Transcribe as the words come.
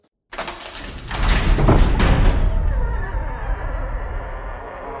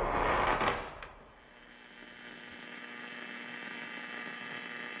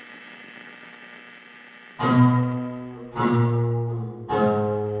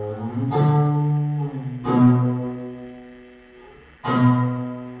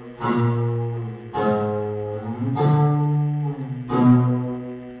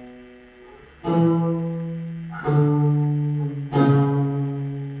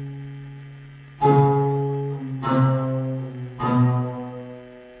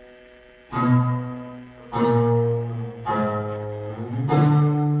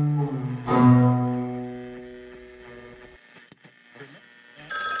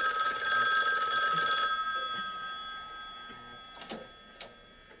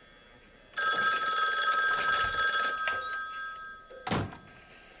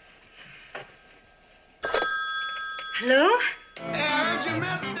Hello?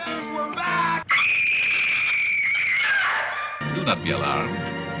 Do not be alarmed.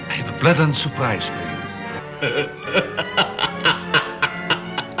 I have a pleasant surprise for you.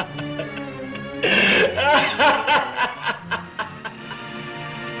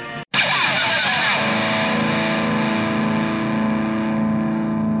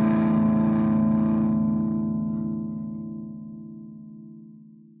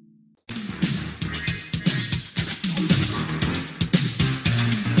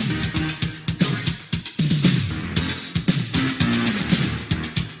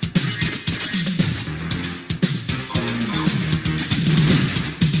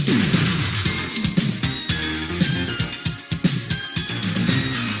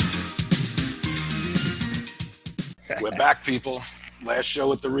 We're back, people. Last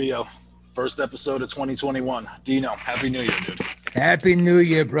show at the Rio. First episode of 2021. Dino, Happy New Year, dude. Happy New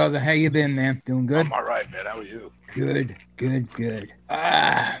Year, brother. How you been, man? Doing good? I'm all right, man. How are you? Good.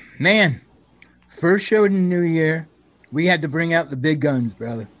 Man, first show in the new year, we had to bring out the big guns,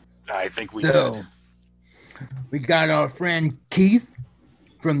 brother. I think we did. We got our friend Keith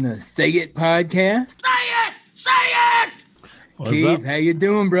from the Say It podcast. Say it! What's Keith, up? how you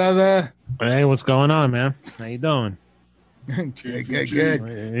doing, brother? Hey, what's going on, man? How you doing? Good.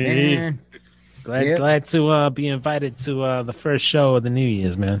 Hey. Man, Glad to be invited to the first show of the New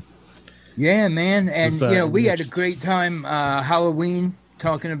Year's, man. yeah, man. And, It's, we had a great time Halloween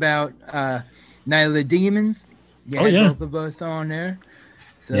talking about Night of the Demons. Oh, yeah. Both of us on there.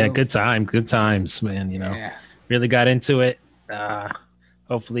 So, Yeah, good times, man. Yeah. Really got into it.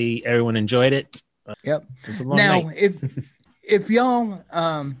 Hopefully everyone enjoyed it. Yep. It was a long Now, night. if y'all,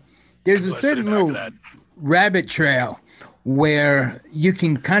 there's a Listening certain back to little that. rabbit trail where you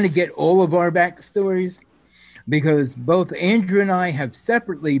can kind of get all of our backstories, because both Andrew and I have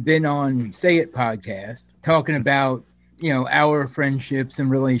separately been on Say It podcast talking about, our friendships and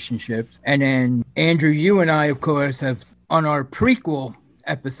relationships. And then Andrew, you and I, of course, have on our prequel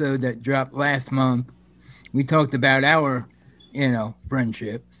episode that dropped last month, we talked about our,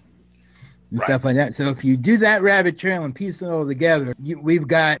 friendships and Right. stuff like that. So if you do that rabbit trail and piece it all together, we've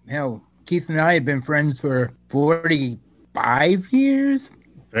got, Keith and I have been friends for 45 years,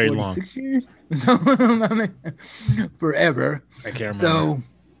 Very long. 46 years, I mean, forever. I can't remember. So,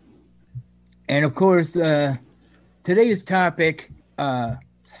 and of course, today's topic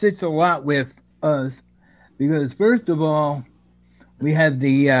sits a lot with us because, first of all, we had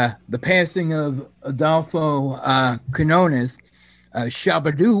the passing of Adolfo Quinones,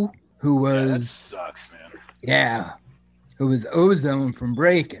 Shabadoo, who Yeah, that was sucks, man. who was Ozone from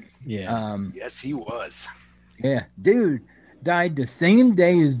Breaking. yeah. Yes, he was. Yeah, dude died the same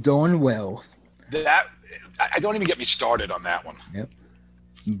day as Dawn Wells. That I don't even get me started on that one.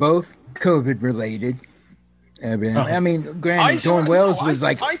 Both COVID related. Everything. Oh. I mean, granted, Dawn Wells was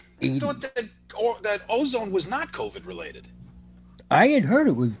like I 80. thought that ozone was not COVID related. I had heard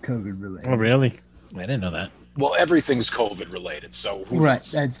it was COVID related. Oh, really? I didn't know that. Well, everything's COVID related, so who Right,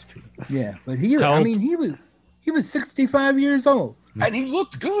 knows? that's true. Yeah, but he How old? he was 65 years old. And he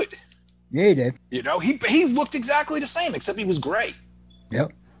looked good. Yeah, he did. He looked exactly the same, except he was gray.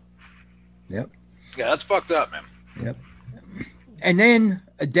 Yep. Yeah, that's fucked up, man. Yep. And then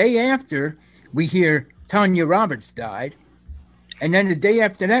a day after, we hear Tanya Roberts died. And then the day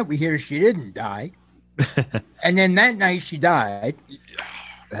after that, we hear she didn't die. And then that night she died.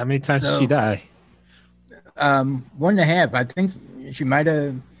 How many times So- did she die? 1.5. I think she might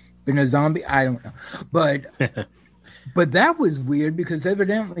have been a zombie. I don't know. But that was weird because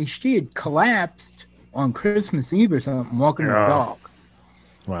evidently she had collapsed on Christmas Eve or something, walking her Oh. dog.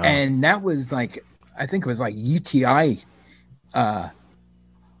 Wow. And that was like, I think it was like UTI,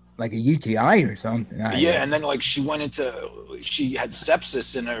 like a UTI or something. Yeah, and then like she had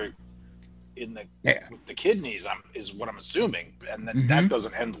sepsis Yeah. with the kidneys. Is what I'm assuming, and then Mhm. that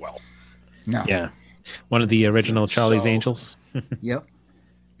doesn't end well. No. yeah. One of the original Charlie's So- Angels. Yep.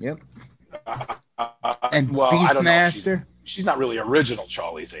 And Well, I don't know. Beastmaster. She's not really original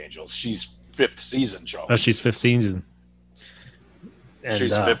Charlie's Angels. She's fifth season Charlie. Oh, she's 15. And,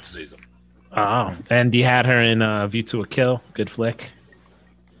 She's fifth season. Oh, and you had her in View to a Kill. Good flick.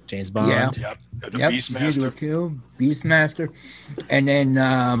 James Bond. Yeah. Yep. The Yep. Beastmaster. Kill, Beastmaster. And then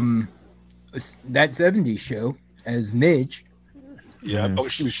that 70s show as Midge. Yeah. Mhm. Oh,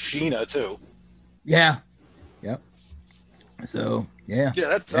 she was Sheena too. Yeah. Yep. So, yeah. Yeah,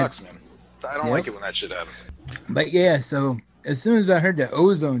 that sucks, man. I don't Yep. like it when that shit happens. But yeah, so as soon as I heard that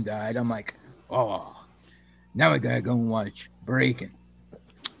Ozone died, I'm like, oh, now I gotta go and watch Breaking.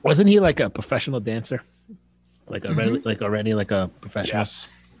 Wasn't he like a professional dancer? Like already, like a professional. Yes.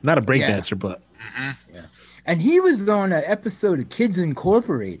 Not a break Yeah. dancer, but And he was on an episode of Kids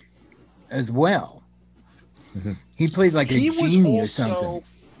Incorporated as well. Mm-hmm. He played like a genie or something.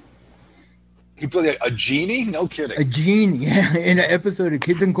 He played a genie? No kidding. A genie, yeah, in an episode of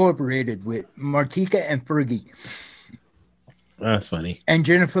Kids Incorporated with Martika and Fergie. That's funny. And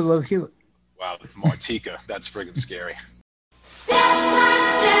Jennifer Love Hewitt. Wow, Martika. That's friggin' scary. Step by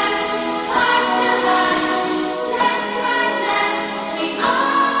step, heart to heart, left, right, left, we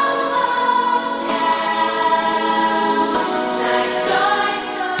all fall down like toy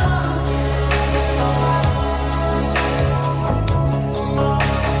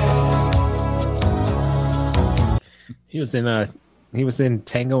soldiers. He was in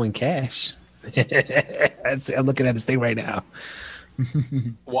Tango and Cash. I'm looking at his thing right now.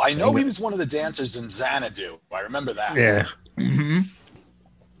 Well, I know he was one of the dancers in Xanadu. I remember that. Yeah. Mm-hmm.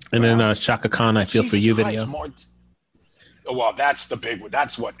 And then Shaka Khan, I Feel For You Jesus video. Christ, well, that's the big one.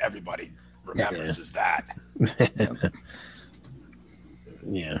 That's what everybody remembers is that.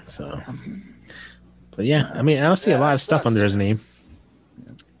 Yeah, so. But yeah, I mean, I don't see a lot of stuff under his name.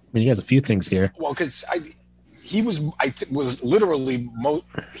 I mean, he has a few things here. Well, because he was literally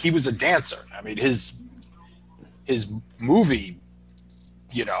he was a dancer. I mean, his movie,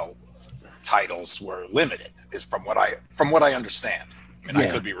 titles were limited. Is from what I understand. I mean, I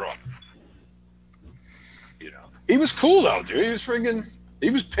could be wrong. He was cool though, dude. He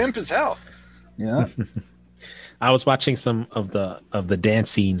was pimp as hell. Yeah. I was watching some of the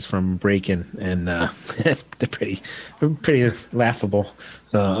dance scenes from Breakin', and they're pretty laughable.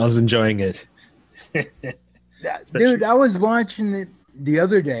 I was enjoying it. Dude, I was watching it the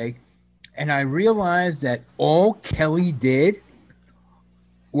other day, and I realized that all Kelly did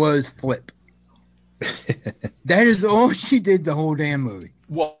was flip. That is all she did the whole damn movie.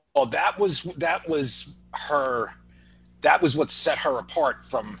 Well, that was her. That was what set her apart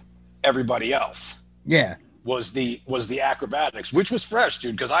from everybody else. Yeah. Was the acrobatics, which was fresh,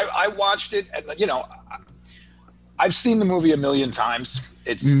 dude. Because I watched it, and I've seen the movie a million times.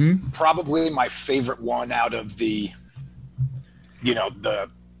 It's probably my favorite one out of the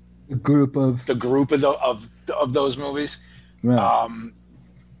group of those movies. Right.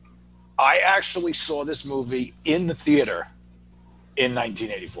 I actually saw this movie in the theater in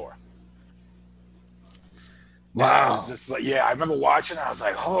 1984. Wow. And I was just like, I remember watching it. I was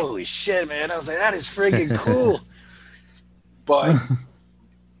like, holy shit, man. I was like, that is freaking cool. But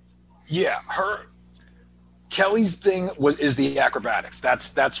Kelly's thing is the acrobatics.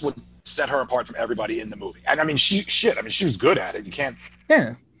 That's what set her apart from everybody in the movie. And I mean, she was good at it. You can't,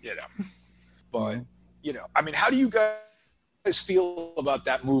 Yeah. But, I mean, how do you guys feel about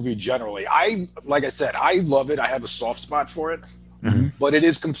that movie generally? Like I said, I love it. I have a soft spot for it, but it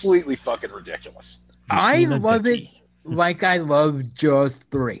is completely fucking ridiculous. I love it like I love Jaws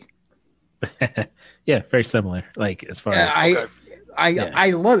 3. Yeah, very similar. Like as far as I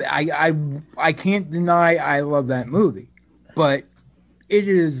love it. I can't deny I love that movie, but it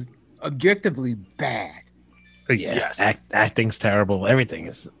is objectively bad. Yeah, yes. Acting's terrible. Everything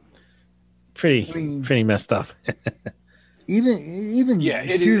is pretty messed up. Even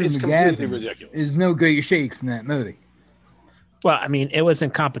it's completely ridiculous. There's no great shakes in that movie. Well, I mean, it was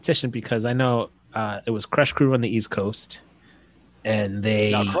in competition because I know it was Crush Crew on the East Coast, and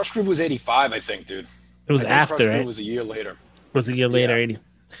Crush Groove was 85, I think, dude. It was after. Crush Groove was a year later. It was a year later, 80.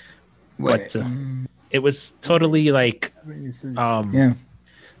 But it was totally like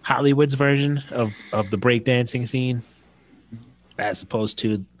Hollywood's version of the breakdancing scene, as opposed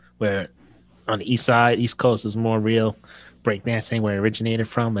to where on the East Coast, it was more real breakdancing where it originated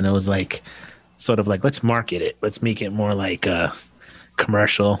from, and it was like sort of like, let's market it, let's make it more like a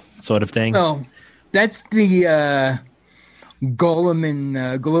commercial sort of thing. Well, that's the Gollum and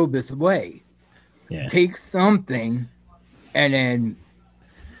Globus way. Yeah. Take something and then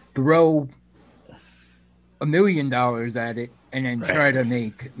throw $1 million at it and then try to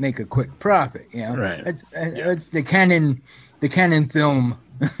make a quick profit. Right. That's the Canon film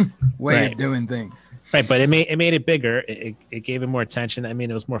way of doing things. Right, but it made it bigger. It gave it more attention. I mean,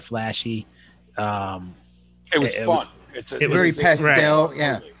 it was more flashy. It was fun. It's very pastel. Right.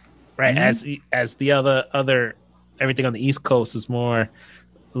 Yeah. Right. As the other everything on the East Coast was more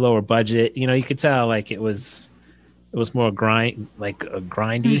lower budget. You could tell like it was more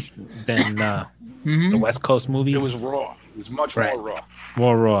grindy than the West Coast movies. It was raw. It was much more raw.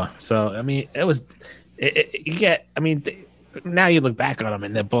 More raw. So I mean, it was. Now you look back on them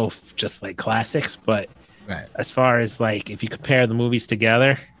and they're both just like classics. But as far as like if you compare the movies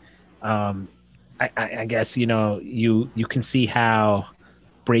together, I guess you can see how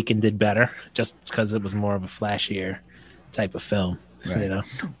Breakin' did better just because it was more of a flashier type of film. Right.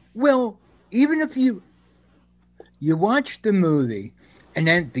 Well, even if you you watch the movie, and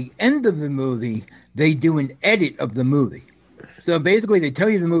then at the end of the movie, they do an edit of the movie. So basically, they tell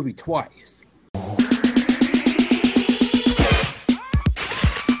you the movie twice.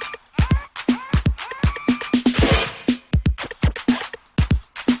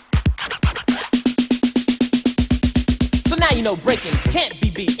 So now you know breaking can't be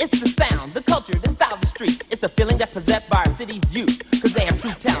beat. It's the sound, the culture, the style of the street. It's a feeling that's possessed by our city's youth. Cause they have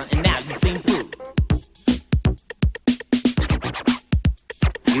true talent and now you've seen proof.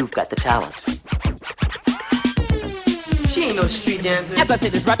 You've got the talent. She ain't no street dancer. As I say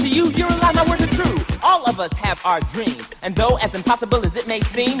this right to you, you're a lie, my words are true. All of us have our dreams. And though as impossible as it may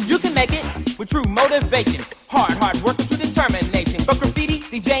seem, you can make it with true motivation. Hard work with true determination. But graffiti,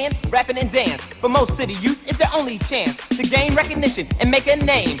 DJing, rapping and dance. For most city youth, it's their only chance to gain recognition and make a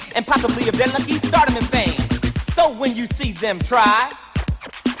name. And possibly if they're lucky, stardom and fame. So when you see them try,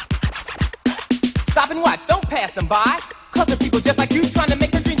 stop and watch, don't pass them by. Cause they're people just like you trying to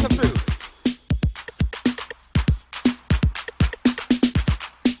make their dreams come true.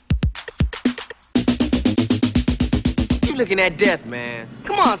 You looking at death, man.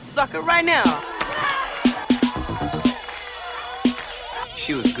 Come on, sucker, right now.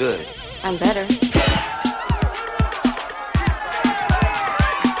 She was good. I'm better.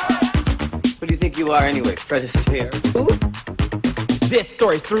 What do you think you are anyway, Fred Astaire? This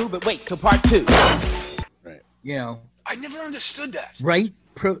story's through, but wait till part 2. You know, I never understood that. right?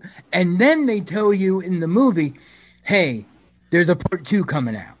 And then they tell you in the movie, hey, there's a part 2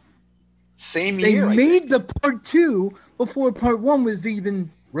 coming out. Same They year. I made the part 2 before part 1 was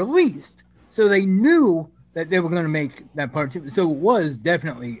even released. So they knew that they were going to make that part 2. So it was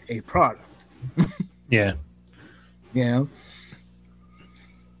definitely a product, Yeah. you know?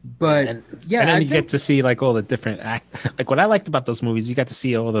 But And yeah, and then I you think, get to see like all the different like what I liked about those movies, you got to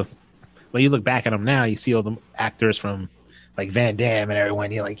see all the when you look back at them now, you see all the actors from like Van Damme and everyone.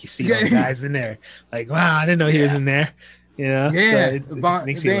 You see those guys in there. Like, wow, I didn't know he was in there. You know, so yeah, it just Van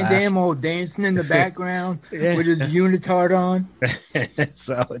makes you laugh. Damme all dancing in the background Yeah. with his unitard on.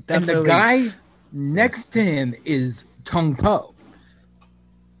 So it And the definitely- guy next to him is Tung Po.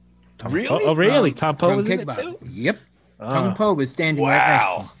 Really? Oh, really? Tom Poe from was in it Kickboxing. too. Yep. Oh. Tung Po was standing right next to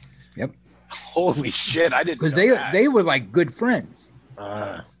him. Wow. Yep. Holy shit! I didn't Because know they were like good friends.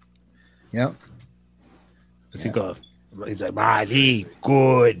 Yep. Does he go? He's like, "My G,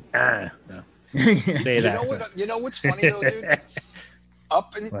 good." No. Say You that. know what? You know what's funny though, dude?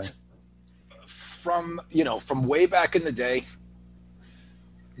 Up and What? from way back in the day,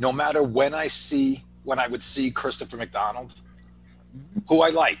 no matter when I would see Christopher McDonald, who I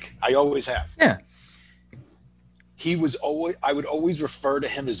like, I always have. Yeah. I would always refer to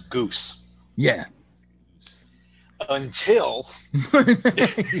him as Goose Yeah. until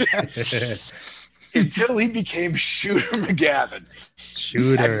he became Shooter McGavin.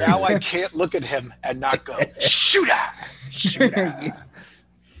 Shooter. And now I can't look at him and not go, Shooter! Shooter!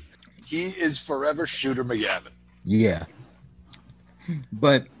 He is forever Shooter McGavin. Yeah.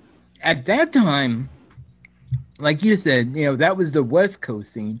 But at that time, like you said, that was the West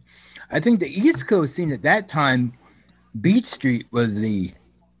Coast scene. I think the East Coast scene at that time, Beat Street was the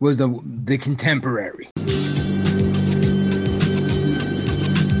contemporary.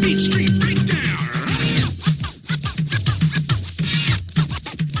 Beat Street Breakdown.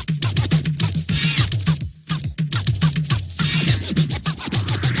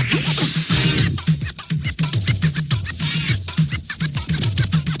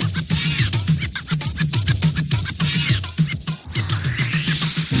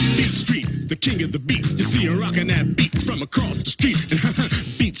 Beat Street, the king of the beat. You see her rocking that beat from across the street.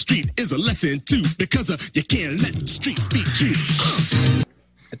 And Beat Street is a lesson too, because you can't let the streets beat you.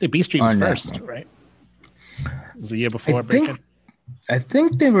 I think B Street was On that first, one. right? It was the year before I think- Breaking. I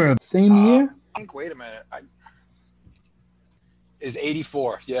think they were same year. I think, wait a minute. Is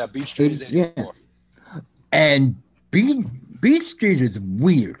 84. Yeah, Beach Street is Yeah. 84. And Beat Street is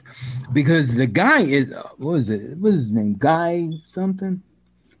weird because the guy is what was his name? Guy something.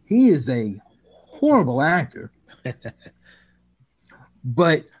 He is a horrible actor.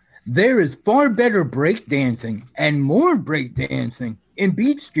 But there is far better breakdancing and more breakdancing in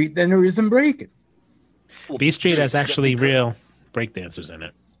Beat Street than there is in breaking. Well, B Street dude, has actually because real breakdancers in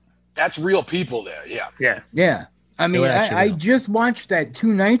it. That's real people there. Yeah. Yeah. Yeah. I mean, were actually I real. just watched that 2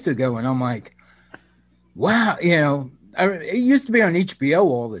 nights ago and I'm like, wow, it used to be on HBO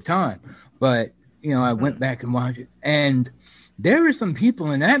all the time, but, I went back and watched it. And there were some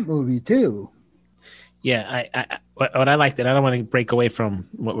people in that movie too. Yeah, what I liked, and I don't want to break away from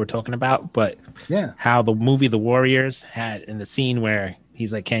what we're talking about, but Yeah. how the movie The Warriors had in the scene where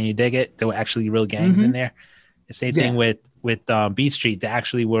he's like, "Can you dig it?" There were actually real gangs in there. Same thing Yeah. with Beat Street. They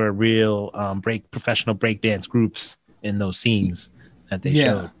actually were real professional breakdance groups in those scenes that they Yeah.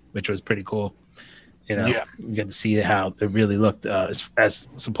 showed, which was pretty cool. You know, Yeah. you get to see how it really looked as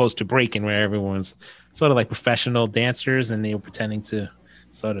opposed to breaking, where everyone's sort of like professional dancers and they were pretending to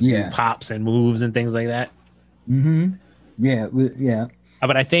sort of Yeah. do pops and moves and things like that. Mm-hmm. Yeah. Yeah.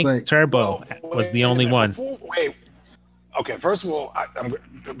 But I think But- Turbo was Wait the a only minute, one. Wait. Okay, first of all, I'm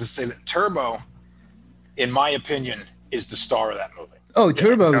going to say that Turbo, in my opinion, is the star of that movie. Oh,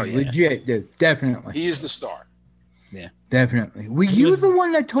 Turbo's Oh, yeah. legit, dude. Definitely. He is the star. Definitely. Were He you was- the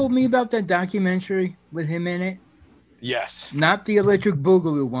one that told me about that documentary with him in it? Yes. Not the Electric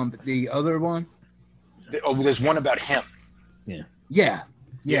Boogaloo one, but the other one? There's one about him. Yeah.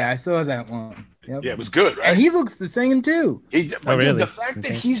 Yeah, I saw that one. Yep. Yeah, it was good, right? And he looks the same too. But really? the fact that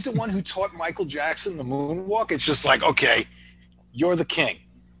Okay. he's the one who taught Michael Jackson the moonwalk, it's just like, okay, you're the king.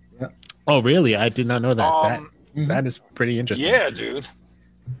 Oh, really? I did not know that. Um, That is pretty interesting. Yeah, dude.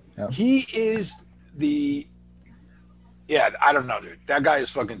 Yep. He is the. Yeah, I don't know, dude. That guy is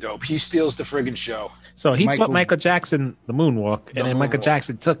fucking dope. He steals the friggin' show. So he taught Michael- Michael Jackson the moonwalk, and then Michael moonwalk.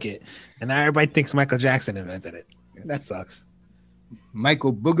 Jackson took it, and now everybody thinks Michael Jackson invented it. That sucks.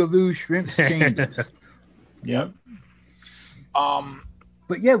 Michael Boogaloo Shrimp Chambers. Yep.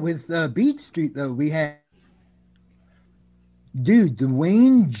 But yeah, with Beat Street though, we had dude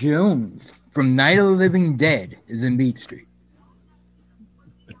Dwayne Jones from Night of the Living Dead is in Beat Street.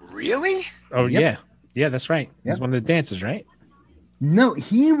 Really? Oh Yep. yeah, that's right. He's Yep. one of the dancers, right? No,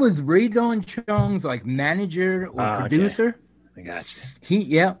 he was Ray Don Chong's like manager or Ah, okay. producer. I got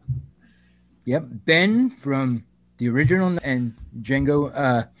you. Yep. Ben from the original and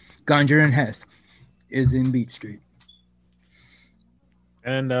Django Gonger and Hess is in Beat Street.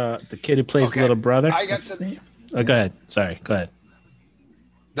 And the kid who plays Okay. little brother. I got what's his some. name? Oh, go ahead. Sorry, go ahead.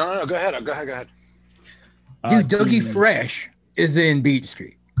 No. Go ahead. Go ahead. Dude, Dougie Fresh is in Beat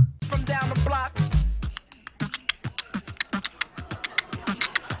Street. From down the block.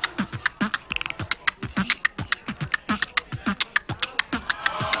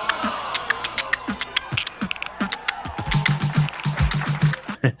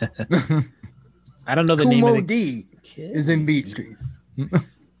 I don't know the name Kumo of the D kid. is in Beat Street.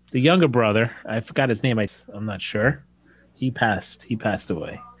 The younger brother. I forgot his name. I'm not sure. He passed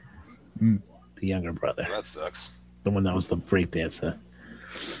away. Mm. The younger brother, That sucks. the one that was the breakdancer.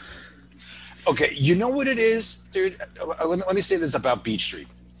 Okay, you know what it is, dude? Let me say this about Beach Street.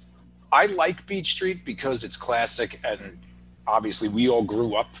 I like Beach Street because it's classic, and obviously we all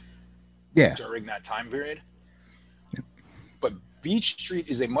grew up Yeah. during that time period. But Beach Street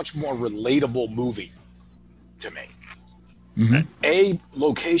is a much more relatable movie to me. Mhm. A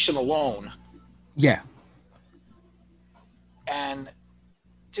location alone, Yeah. and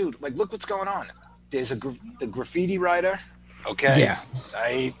dude, like, look what's going on. There's the graffiti writer. Okay, Yeah.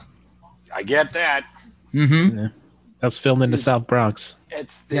 I get that. Mm-hmm. That was filmed in the South Bronx.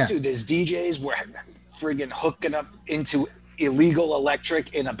 Yeah. Dude, there's DJs where friggin' hooking up into illegal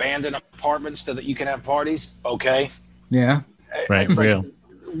electric in abandoned apartments so that you can have parties. Okay, Yeah. Right, It's like, real.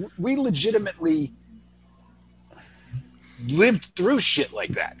 we legitimately lived through shit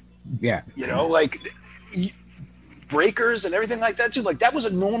like that. Yeah. You know, like breakers and everything like that too. Like that was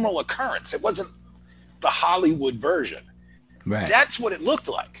a normal occurrence. It wasn't the Hollywood version. Right. That's what it looked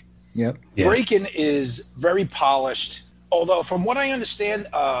like. Yep. Yeah. Breaking is very polished. Although, from what I understand,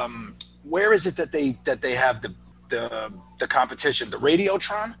 where is it that they have the competition, the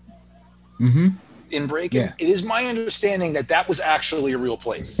Radiotron Mm-hmm. in breaking? Yeah. It is my understanding that was actually a real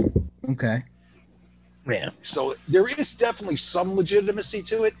place. Okay. Yeah. So there is definitely some legitimacy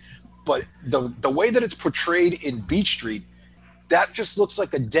to it, but the way that it's portrayed in Beach Street, that just looks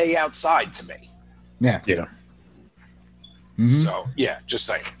like a day outside to me. Yeah. Yeah. Mhm. So yeah, just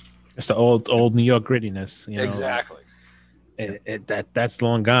saying. It's the old New York grittiness. You know? Exactly. That's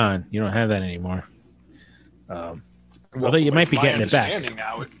long gone. You don't have that anymore. Well, Although you might be my getting it back. understanding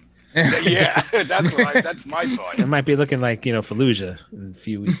now, yeah, that's my thought. It might be looking like, Fallujah in a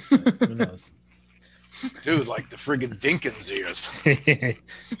few weeks. Who knows? Dude, like the friggin' Dinkins ears.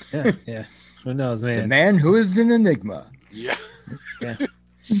 yeah. Who knows, The man? man who is an enigma. Yeah. Yeah.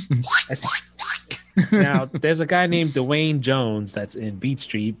 Now, there's a guy named Dwayne Jones that's in Beat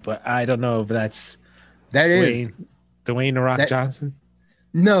Street, but I don't know if that's That is Dwayne The Rock That- Johnson.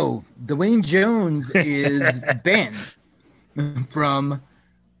 no. Dwayne Jones is Ben from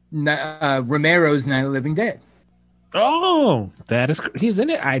Romero's Night of the Living Dead. Oh, he's in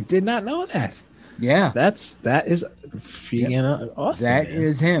it. I did not know that. Yeah. That is awesome. That man.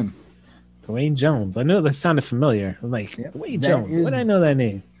 is him. Dwayne Jones. I know that sounded familiar. I'm like, Yep. Dwayne That Jones. is- Where did I know that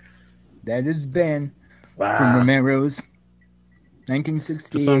name? That is Ben. Wow. from Romero's For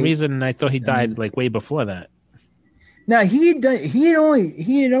 1968. some reason, I thought he died like way before that. Now he had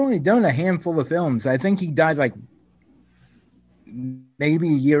only done a handful of films. I think he died like maybe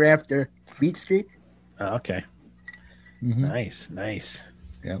a year after Beat Street. Oh, okay. Nice.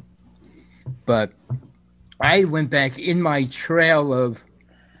 Yep. But I went back in my trail of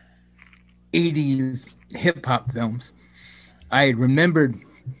 80s hip hop films. I remembered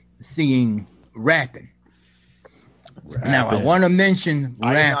seeing Rappin'. Now I want to mention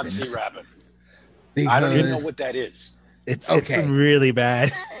I did not Rappin'. see Rappin'. because I don't even know what that is. It's Okay. really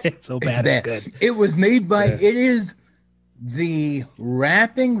bad. It's so it's bad. bad. It's good. It was made by. Yeah. It is the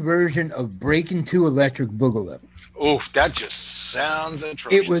rapping version of Breakin' 2 Electric Boogaloo. Oof, that just sounds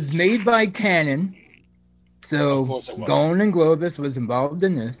atrocious. It was made by Canon. Of So course it was. Golan and Globus was involved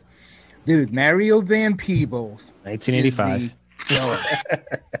in this. Dude, Mario Van Peebles. 1985. is the killer.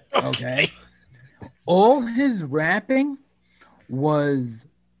 Okay. All his rapping was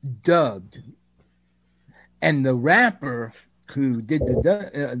dubbed. And the rapper who did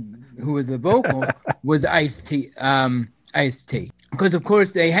who was the vocals was Ice-T. Ice-T. Because of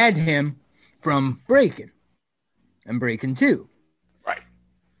course they had him from Breakin' and Breakin' 2. Right.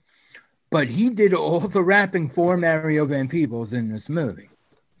 But he did all the rapping for Mario Van Peebles in this movie.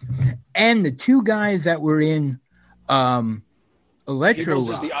 And the two guys that were in Electro Peebles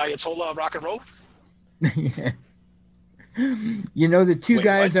is Rock. the Ayatollah of rock and roll. Yeah. You know the two Wait,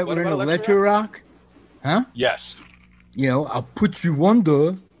 guys that what were in about Electro Rock? Huh? Yes. You know, I'll put you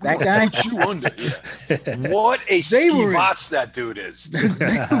under. That guy? Put you under. Yeah. What a They were- skivots that dude is. They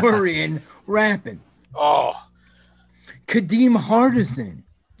were in rapping. Oh, Kadeem Hardison.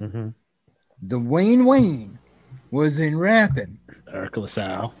 Mm-hmm. The Wayne was in rapping. Eric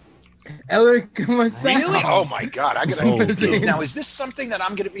LaSalle. Eric LaSalle. really? Oh my God! I gotta. So is, now, is this something that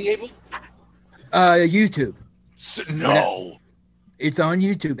I'm gonna be able? YouTube. No. It's on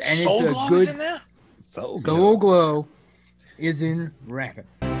YouTube, and Soul it's Glow a good. is in there. Soul Glow is in rapping.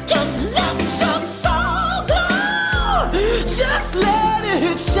 Just let your soul glow. Just let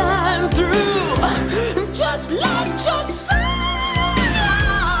it shine through. Just let your soul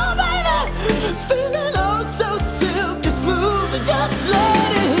glow, baby. Feeling oh so silky smooth. Just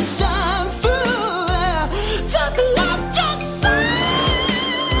let it shine through. Just let your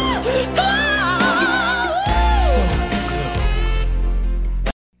soul glow.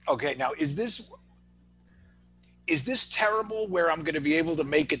 Okay, now is this terrible where I'm going to be able to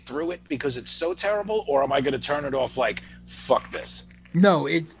make it through it because it's so terrible, or am I going to turn it off like fuck this? No,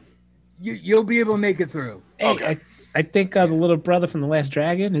 it's you'll be able to make it through. Hey, Okay. I think the little brother from The Last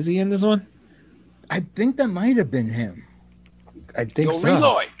Dragon, is he in this one? I think that might have been him. I think Yo, so.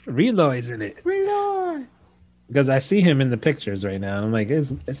 Reloy. Reloy's in it. Reloy. Because I see him in the pictures right now. I'm like, is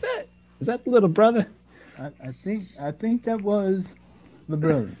that the little brother? I think that was the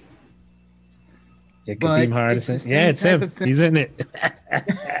brother. Yeah, But Kadeem it's the Hardison. same Yeah, it's type him. of thing. He's in it.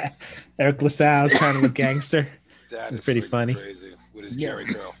 Eric LaSalle's trying to look gangster. That It's is pretty freaking funny. Crazy with his Yeah. Jerry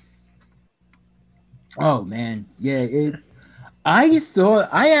curl. Oh man, yeah. I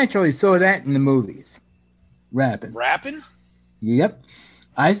actually saw that in the movies. Rapping. Rapping? Yep.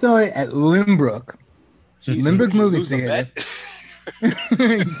 I saw it at Limbrook. Limbrook movie Lose a theater. bet?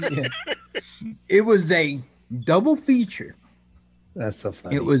 Yeah. It was a double feature. That's so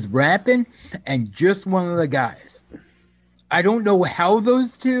funny. It was rapping and just one of the guys. I don't know how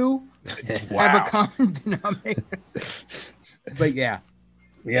those two have a Wow. common denominator. But yeah.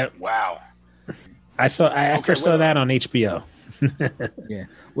 Yep. Wow. I first saw wait. that on HBO. Yeah.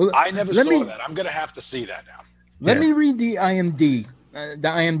 Well, I never let saw me, that. I'm gonna have to see that now. Let Yeah. me read the IMDb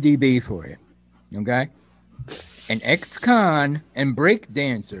for you. Okay? An ex-con and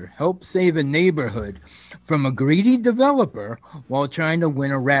breakdancer helped save a neighborhood from a greedy developer while trying to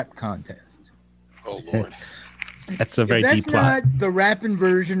win a rap contest. Oh Lord. That's a very If deep that's plot. not the rapping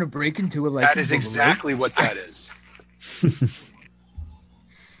version of Breaking 2 Electric That is Boogaloo. exactly what that is.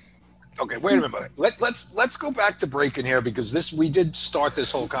 Okay, wait a minute. Let's go back to Breaking here because we did start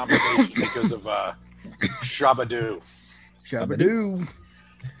this whole conversation because of Shabadoo. Shabadoo.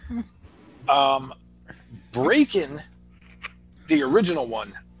 Breaking, the original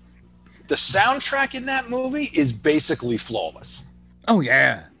one, the soundtrack in that movie is basically flawless. Oh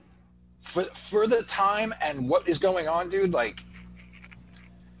yeah. For the time and what is going on, dude, like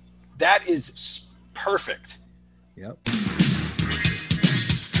that is perfect. Yep.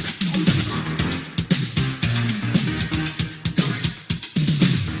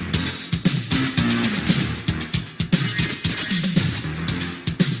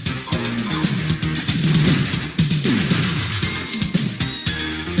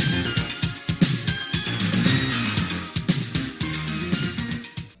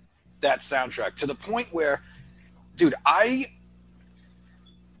 that soundtrack to the point where, dude, I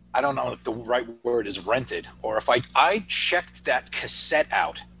don't know if the right word is rented, or if I checked that cassette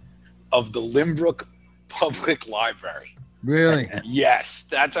out of the Limbrook Public Library. Really? Yes,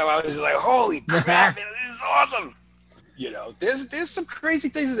 that's how I was like, holy crap, man, this is awesome. You know, there's some crazy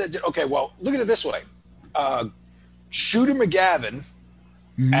things that. Okay, well, look at it this way: Shooter McGavin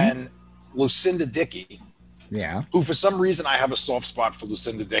and Lucinda Dickey. Yeah. Who, for some reason, I have a soft spot for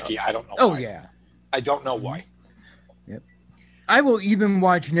Lucinda Dickey. I don't know. Oh why. yeah. I don't know why. Yep. I will even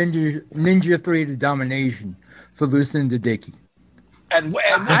watch Ninja 3: The Domination for Lucinda Dickey. And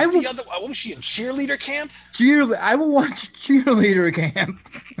what's the other? What was she in cheerleader camp? I will watch Cheerleader Camp.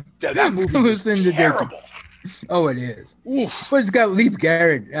 That movie was terrible. Oh, it is. Oof. But it's got Leif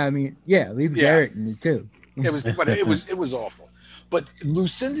Garrett. I mean, Leif Garrett in it too. It was awful. But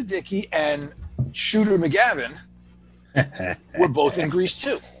Lucinda Dickey and Shooter McGavin were both in Grease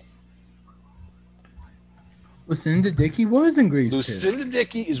too. Lucinda Dickey was in Grease. Lucinda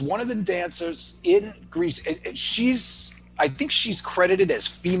Dickey is one of the dancers in Grease. I think she's credited as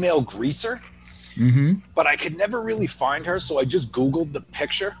female greaser, but I could never really find her, so I just Googled the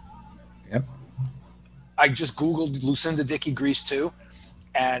picture. Yep. I just Googled Lucinda Dickey Grease 2,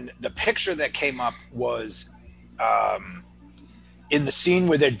 and the picture that came up was in the scene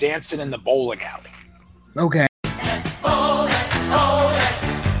where they're dancing in the bowling alley. Okay.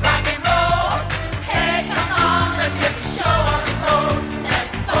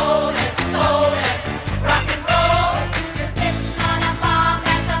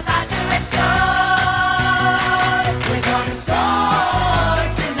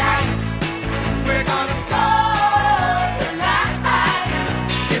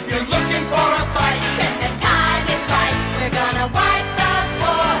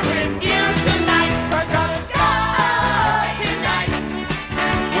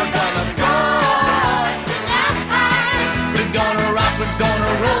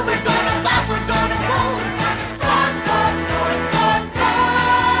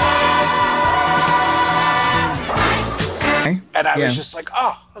 And I was just like,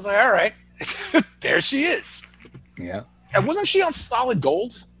 all right, there she is. Yeah. And wasn't she on Solid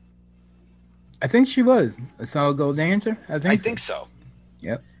Gold? I think she was a Solid Gold dancer. I think so.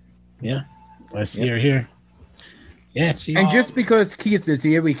 Yep. Yeah. I see her here. Yeah. And just because Keith is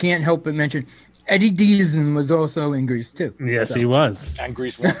here, we can't help but mention Eddie Deason was also in Grease too. Yes, he was. And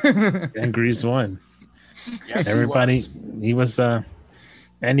Grease 1. And Grease 1. Yes, everybody. He was and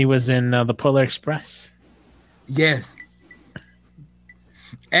he was in the Polar Express. Yes.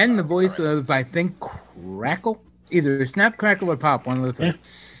 And the voice of, I think, Crackle, either Snap, Crackle, or Pop, one of the three.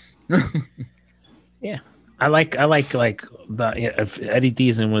 Yeah, I like if Eddie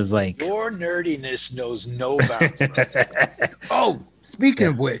Deason was like, your nerdiness knows no bounds. Oh, speaking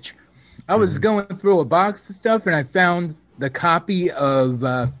of which, I was going through a box of stuff and I found the copy of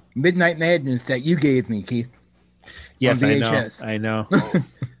Midnight Madness that you gave me, Keith. Yes, I know.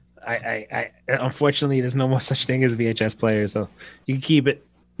 I unfortunately, there's no more such thing as VHS player, so you can keep it.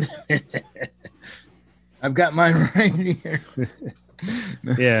 I've got mine right here.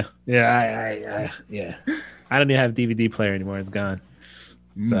 yeah. I don't even have a DVD player anymore. It's gone.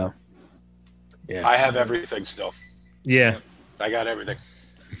 So, yeah. I have everything still. Yeah. I got everything.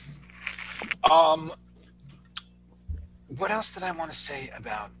 What else did I want to say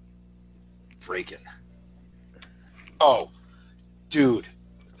about Breakin'? Oh, dude.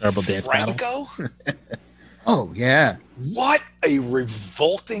 Terrible dance Franco? Oh, yeah. What a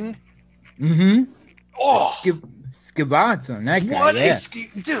revolting. Oh. Skivats on that guy. What is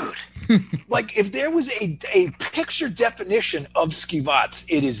dude? Like, if there was a picture definition of Skivats,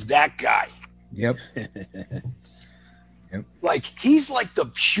 it is that guy. Yep. Like, he's like the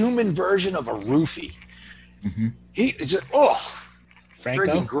human version of a roofie. He is just,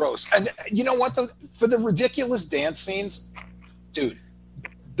 friggin' gross. And you know what, though? For the ridiculous dance scenes, dude,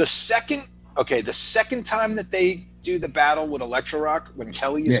 the second time that they do the battle with Electro-Rock, when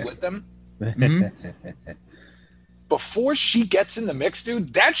Kelly is with them, before she gets in the mix,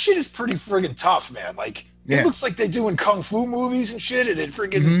 dude, that shit is pretty friggin' tough, man. Like, it looks like they're doing kung fu movies and shit, and it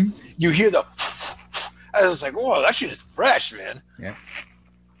friggin', you hear the, I was like, whoa, that shit is fresh, man. Yeah.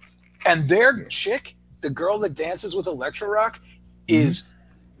 And their chick, the girl that dances with Electro-Rock, is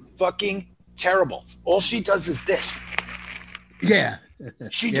fucking terrible. All she does is this. Yeah.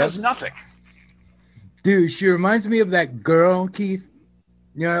 She does nothing. Dude, she reminds me of that girl, Keith.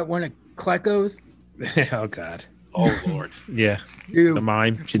 You know, one of Klecko's? Oh, God. Oh, Lord. Yeah. Dude, the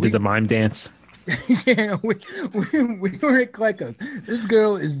mime. She did the mime dance. Yeah, we were at Klecko's. This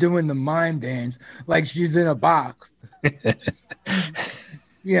girl is doing the mime dance like she's in a box.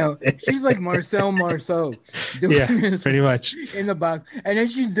 You know, she's like Marcel Marceau doing Yeah, this pretty much. in the box, and then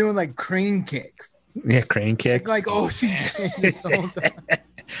she's doing like crane kicks. Yeah, crane kicks. It's like, oh, she's the whole time.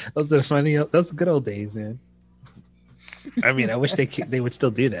 Those are funny. Those are good old days, man. I mean, I wish they would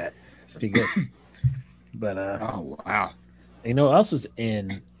still do that. Be good. But oh wow, you know, what else was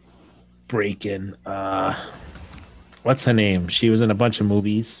in Breakin'? What's her name? She was in a bunch of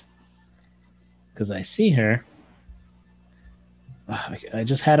movies. Because I see her. I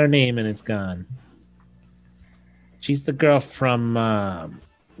just had her name and it's gone. She's the girl from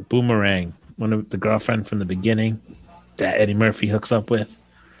Boomerang, one of the girlfriend from the beginning that Eddie Murphy hooks up with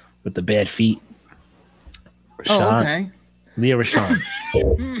the bad feet. Rashawn. Oh, okay. Leah Rashawn.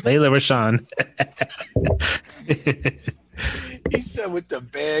 Layla Rashawn. He said with the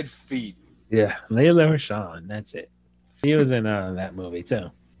bad feet. Yeah, Layla Rashawn. That's it. He was in that movie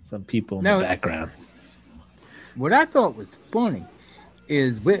too. Some people in the background. What I thought was funny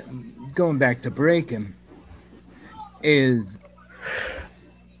is going back to Breakin', is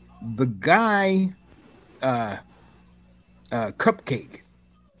the guy Cupcake.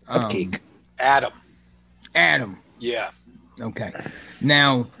 Adam. Yeah. Okay.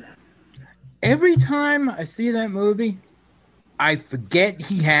 Now, every time I see that movie, I forget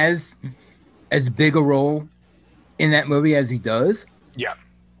he has as big a role in that movie as he does. Yeah.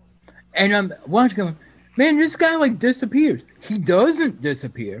 And I'm watching him, man, this guy like disappears. He doesn't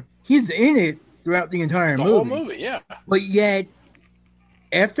disappear. He's in it throughout the entire movie. The whole movie, yeah. But yet,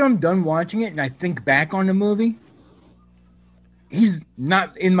 after I'm done watching it and I think back on the movie, he's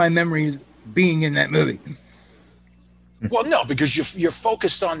not in my memories being in that movie. Well, no, because you're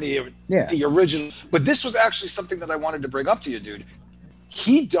focused on the original. But this was actually something that I wanted to bring up to you, dude.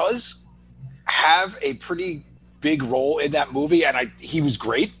 He does have a pretty big role in that movie, and he was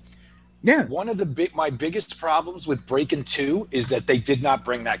great. Yeah. One of my biggest problems with Breakin' 2 is that they did not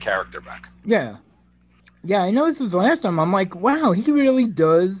bring that character back. Yeah. Yeah, I noticed this last time. I'm like, wow, he really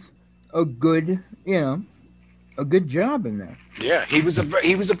does a good job in that. Yeah, he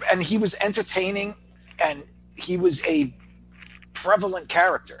was entertaining, and he was a prevalent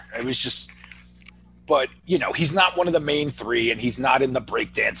character. It was just, but he's not one of the main three, and he's not in the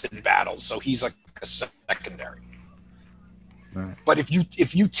breakdancing battles, so he's like a secondary. Right. But if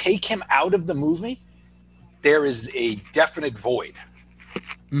you take him out of the movie, there is a definite void.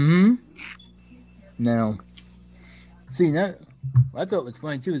 Mm-hmm. Now, see, that I thought was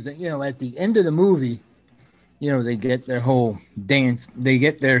funny too is that at the end of the movie, they get their whole dance, they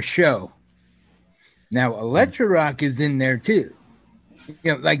get their show. Now, Electra Rock is in there too.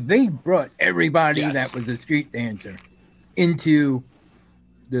 Like they brought everybody that was a street dancer into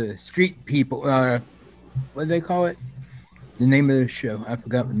the street people. What do they call it? The name of the show. I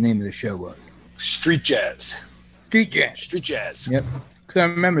forgot what the name of the show was. Street Jazz. Street Jazz. Street Jazz. Yep. Because I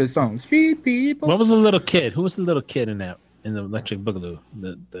remember the song. Street people. What was the little kid? Who was the little kid in the Electric Boogaloo?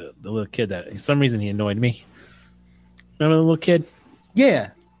 The little kid that for some reason he annoyed me. Remember the little kid? Yeah.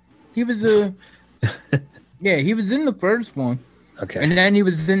 He was he was in the first one. Okay. And then he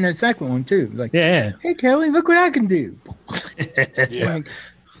was in the second one too. Like, yeah. Hey Kelly, look what I can do. Yeah.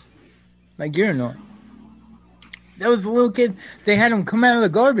 Like you're annoying. That was a little kid. They had him come out of the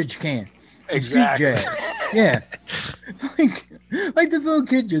garbage can. Exactly. Yeah. Like this little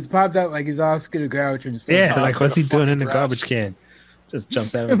kid just pops out like he's Oscar the Grouch and stuff. Yeah, like what's he doing in the garbage can? Just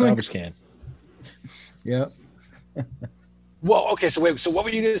jumps out of the garbage can. Yep. Well, okay, so wait, so what were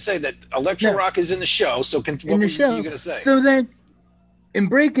you going to say? That Electro Rock is in the show, so what were you going to say? So then, in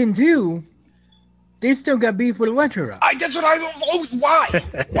Breakin' 2, they still got beef with Electro Rock. Why?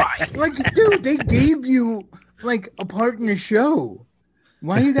 Why? Like, dude, they gave you, like, a part in the show.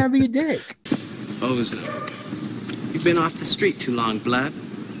 Why you gotta be a dick? Bozo, you've been off the street too long, blood.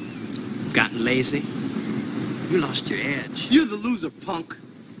 Gotten lazy. You lost your edge. You're the loser, punk.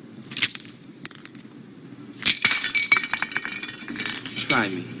 Try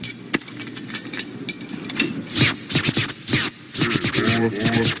me.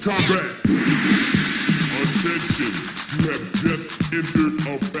 Combat! Attention! You have just entered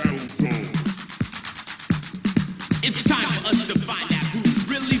a battle zone. It's time for us to find out who's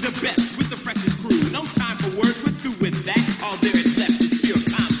really the best with the freshest crew. No time for words, we're through with that. All there is left is pure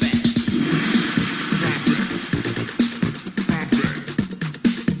combat.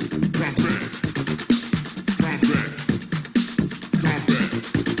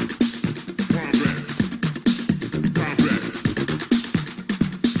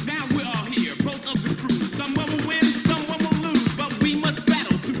 Now we're all here, both of the crew. Someone will win, someone will lose, but we must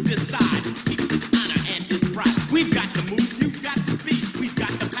battle to decide. Keep his honor and his pride. We've got the move, you've got the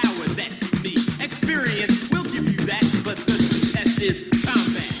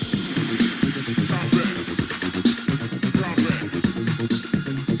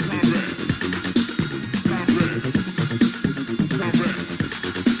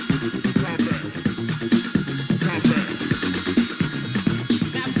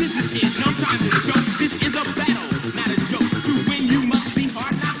is no time to choke. This is a battle, not a joke. To win, you must be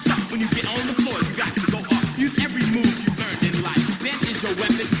hard, not soft. When you get on the floor, you got to go off. Use every move you learned in life. Dance is your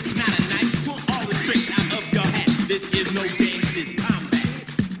weapon, not a knife. Pull all the tricks out of your hat. This is no game, this is combat.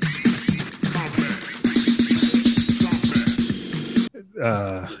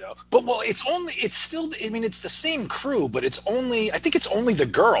 You know? But well, it's still. I mean, it's the same crew, but it's only. I think it's only the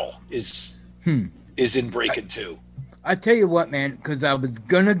girl is in Breakin' 2. I tell you what, man, because I was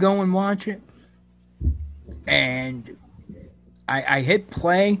gonna go and watch it, and I hit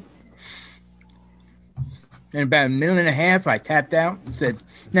play. In about a minute and a half, I tapped out and said,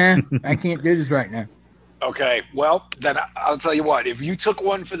 "Nah, I can't do this right now." Okay, well, then I'll tell you what. If you took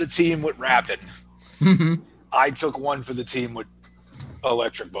one for the team with Rappin', I took one for the team with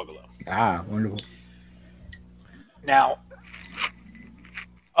Electric Boogaloo. Ah, wonderful. Now,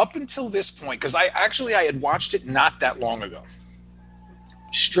 up until this point, because I had watched it not that long ago,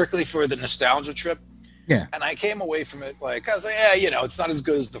 strictly for the nostalgia trip. Yeah. And I came away from it like, I was like, yeah, you know, it's not as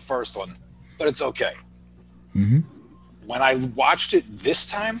good as the first one, but it's okay. Mm-hmm. When I watched it this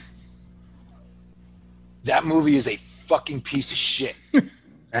time, that movie is a fucking piece of shit.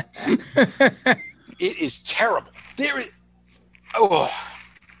 It is terrible.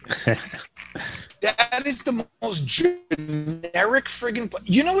 That is the most generic friggin'.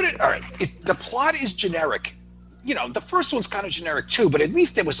 You know what? All right, the plot is generic. You know, the first one's kind of generic too, but at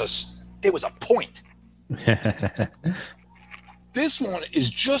least there was a point. This one is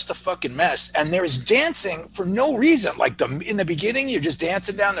just a fucking mess, and there's dancing for no reason. Like in the beginning, you're just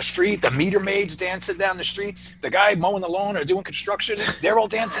dancing down the street. The meter maids dancing down the street. The guy mowing the lawn or doing construction, they're all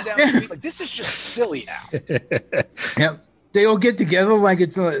dancing down the street. Like, this is just silly now. Yep. They all get together like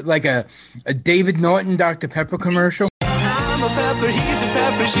it's like a David Norton Dr. Pepper commercial. I'm a pepper, he's a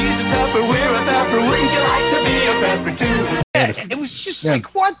pepper, she's a pepper, we're a pepper. Wouldn't you like to be a pepper too? Yeah, it was just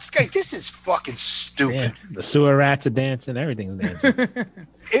like, what? This is fucking stupid. Yeah, the sewer rats are dancing, everything's dancing.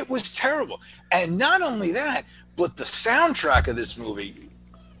 It was terrible. And not only that, but the soundtrack of this movie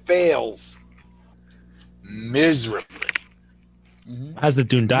fails miserably. How's the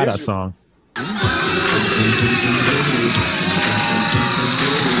Dundada song?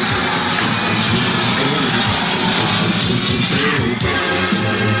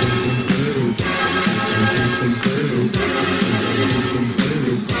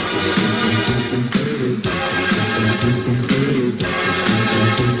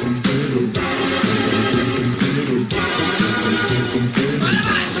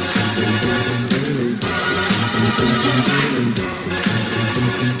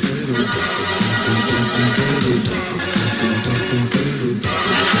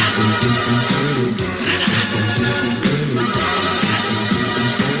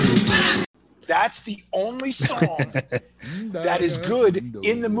 That's the only song that is good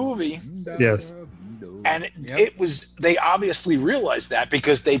in the movie. Yes. And it was, they obviously realized that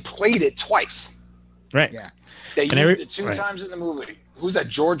because they played it twice. Right. Yeah. They used it two times in the movie. Who's that?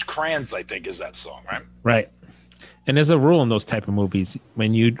 George Kranz, I think, is that song, right? Right. And there's a rule in those type of movies.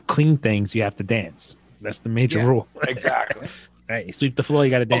 When you clean things, you have to dance. That's the major rule. Exactly. Right. You sweep the floor,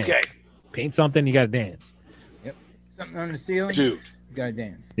 you got to dance. Okay. Paint something, you got to dance. Yep. Something on the ceiling. Dude. You got to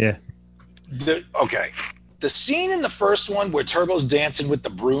dance. Yeah. The scene in the first one where Turbo's dancing with the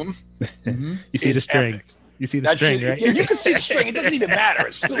broom. Mm-hmm. You see the string. Epic. You see the string, right? Yeah, you can see the string. It doesn't even matter.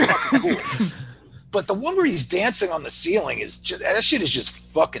 It's still fucking cool. But the one where he's dancing on the ceiling is just, that shit is just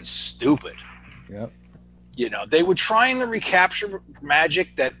fucking stupid. Yep. You know, they were trying to recapture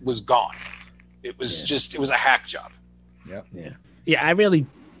magic that was gone. It was just, it was a hack job. Yep. Yeah. Yeah,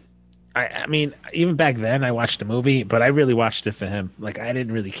 I mean, even back then I watched the movie, but I really watched it for him. Like, I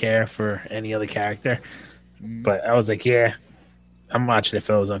didn't really care for any other character. But I was like, yeah, I'm watching it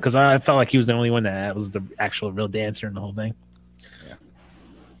for Ozone. Because I felt like he was the only one that was the actual real dancer in the whole thing. Yeah.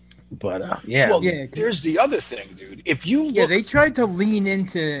 But, yeah. Well, there's the other thing, dude. If you look, they tried to lean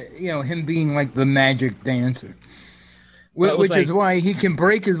into, him being like the magic dancer. Which is why he can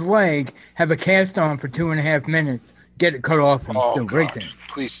break his leg, have a cast on for 2.5 minutes, get it cut off, and still break it.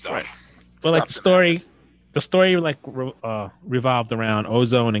 Please stop. Right. Well, like the story like revolved around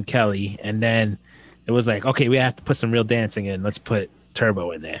Ozone and Kelly, and then it was like, okay, we have to put some real dancing in. Let's put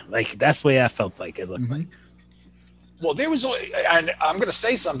Turbo in there. Like, that's the way I felt like it looked like. Well, there was, and I'm going to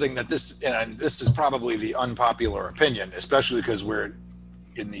say something that this is probably the unpopular opinion, especially because we're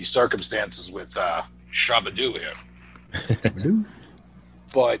in these circumstances with Shabadoo here.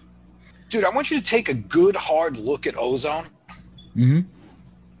 But, dude, I want you to take a good, hard look at Ozone. Mm-hmm.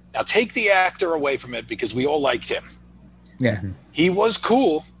 Now, take the actor away from it because we all liked him. Yeah. He was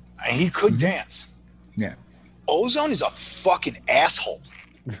cool, and he could dance. Yeah. Ozone is a fucking asshole.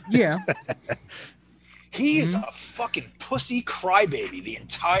 Yeah. He is a fucking pussy crybaby the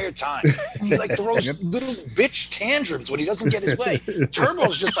entire time. He like throws little bitch tantrums when he doesn't get his way.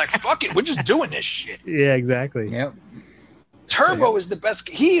 Turbo's just like, fuck it, we're just doing this shit. Yeah, exactly. Yep. Turbo is the best.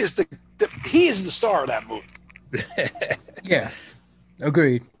 He is the star of that movie. Yeah.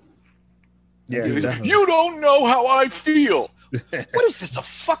 Agreed. Yeah, you don't know how I feel. What is this? A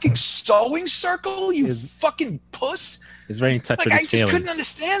fucking sewing circle? You fucking puss. It's very in touch Like with I his just feelings. couldn't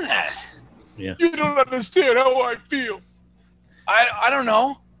understand that. Yeah. You don't understand how I feel. I don't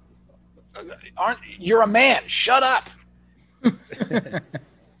know. You're a man. Shut up.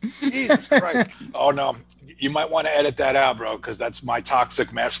 Jesus Christ. Oh no. You might want to edit that out, bro, because that's my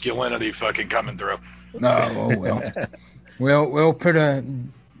toxic masculinity fucking coming through. Oh well. We'll put a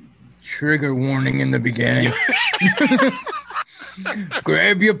trigger warning in the beginning.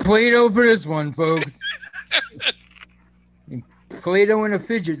 Grab your Play-Doh for this one, folks. Play-Doh and a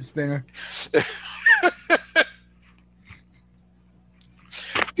fidget spinner.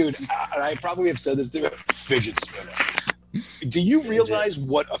 Dude, I probably have said this to you, fidget spinner. Do you realize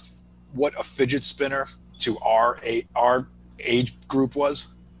what a fidget spinner to our age group was?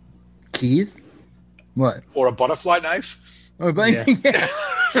 Keys? What? Or a butterfly knife? Or yeah.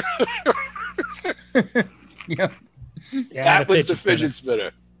 Yeah. That was the fidget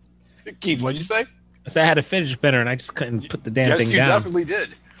spinner. Keith, what'd you say? I said I had a fidget spinner and I just couldn't put the damn thing down. Yes, you definitely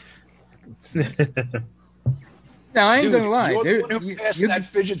did. No, I ain't gonna lie. You're the one who passed that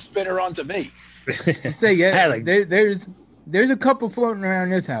fidget spinner on to me. Say yeah. There's a couple floating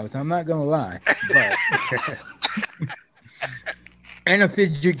around this house. I'm not gonna lie. But, and a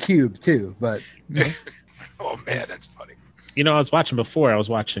fidget cube too. But oh man, that's funny. You know, I was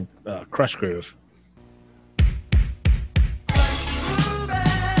watching Crush Groove.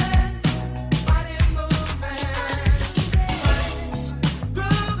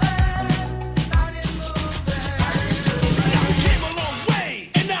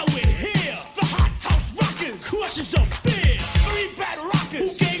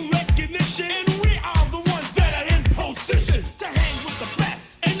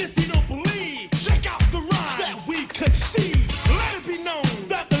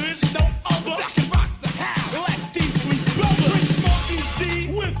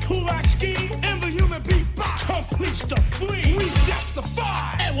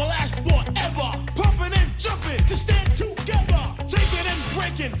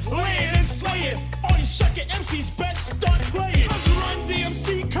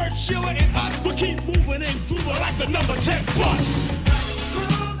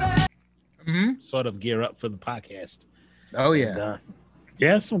 Sort of gear up for the podcast. Oh yeah.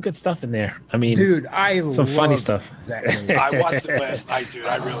 And, some good stuff in there. I mean, dude, some funny stuff. I watched it last night, dude.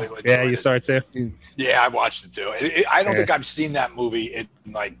 I really enjoyed it. Yeah, you saw it too? Yeah, I watched it too. I don't think I've seen that movie in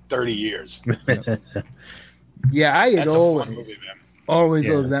like 30 years. Yeah, I had That's a fun movie, man. Always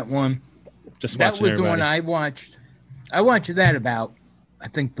loved that one. Just that was the one I watched. I watched that about, I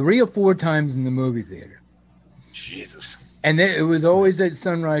think, 3 or 4 times in the movie theater. Jesus. And it was always at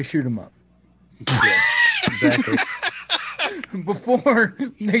Sunrise Shoot 'em Up. Yeah, exactly. Before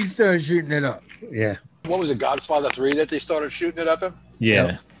they started shooting it up. Yeah. What was it, Godfather 3 that they started shooting it up in? Yeah.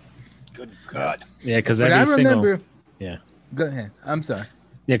 Yep. Good God. Yeah, because I remember. Yeah. Go ahead. I'm sorry.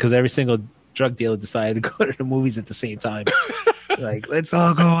 Yeah, because every single drug dealer decided to go to the movies at the same time. Like, let's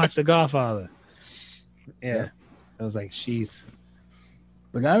all go watch The Godfather. Yeah. I was like, jeez.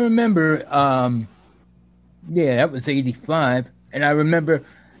 But I remember, that was 85. And I remember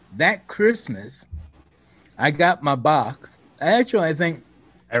that Christmas, I got my box. Actually, I think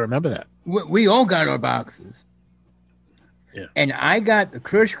I remember that. We all got our boxes. Yeah. And I got the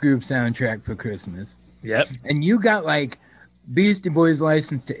Crush Groove soundtrack for Christmas. Yep. And you got like Beastie Boys'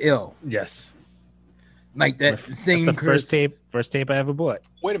 License to Ill. Yes. Like that thing. That's the first tape I ever bought.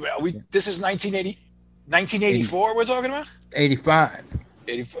 Wait a minute. This is 1984 we're talking about? 85.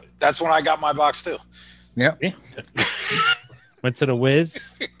 84. That's when I got my box too. Yep. Yeah. Went to the Wiz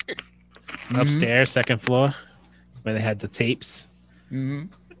upstairs, second floor, where they had the tapes. Mm-hmm.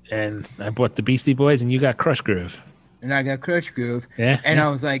 And I bought the Beastie Boys, and you got Crush Groove. And I got Crush Groove. Yeah. And I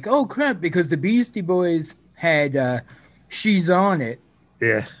was like, oh, crap, because the Beastie Boys had She's On It.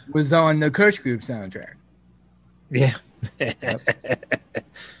 Yeah. Was on the Crush Groove soundtrack. Yeah. Yep.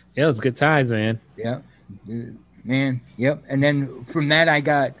 Yeah, it was good times, man. Yep. Man, yep. And then from that, I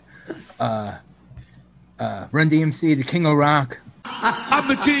got Run DMC, The King of Rock. I'm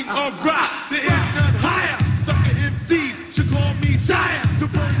the king of rock. There is none higher. Sucker MCs should call me sire. To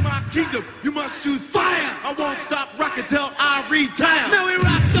burn my kingdom, you must choose fire. I won't stop rocking till I retire. Now we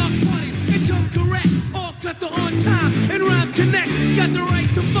rock the party and come correct. All cuts are on time and rhymes to connect. Got the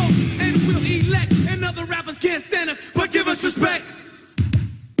right to vote and we'll elect. And other rappers can't stand us, but give us respect.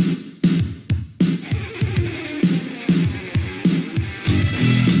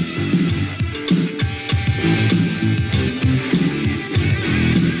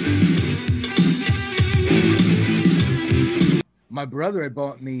 My brother had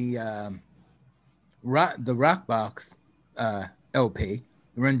bought me the Rock Box LP,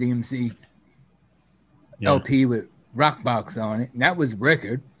 Run DMC LP with Rock Box on it, and that was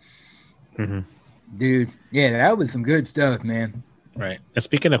record. Dude, yeah, that was some good stuff, man. Right. And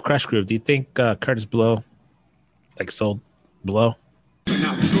speaking of Crush Groove, do you think Curtis Blow sold Blow?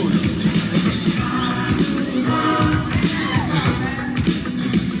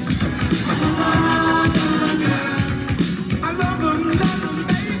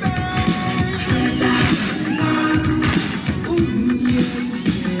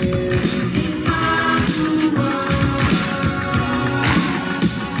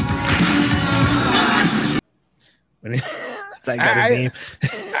 I got his name.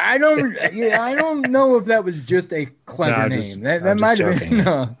 I don't know if that was just a clever name. That might have been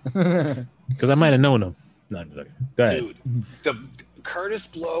no. Because I might have known him. No, go ahead. Dude, the Curtis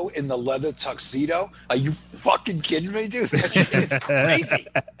Blow in the leather tuxedo. Are you fucking kidding me, dude? That shit is crazy.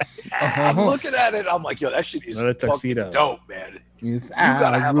 I'm looking at it. I'm like, yo, that shit is fucking dope, man. You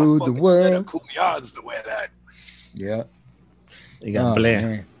gotta have a fucking set of coolions to wear that. Yeah. You got Blair.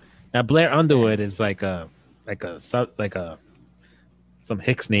 Man. Now Blair Underwood is like some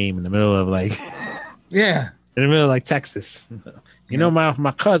Hicks name in the middle of in the middle of Texas. You know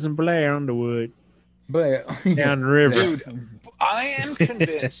my cousin Blair Underwood. Blair down the river. Dude, I am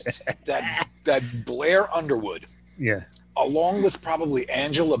convinced that Blair Underwood, along with probably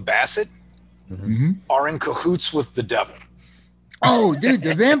Angela Bassett, are in cahoots with the devil. Oh, dude,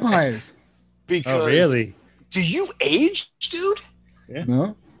 the vampires. Because really? Do you age, dude? Yeah.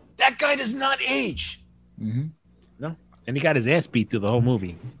 No. That guy does not age. No. And he got his ass beat through the whole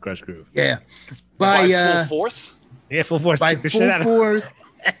movie, Crush Groove. Yeah. By full force? Yeah, full force. By full force.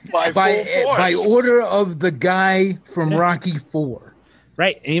 By order of the guy from Rocky 4.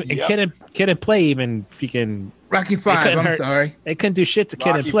 Right. And Kid and Play even freaking Rocky 5, I'm sorry. They couldn't do shit to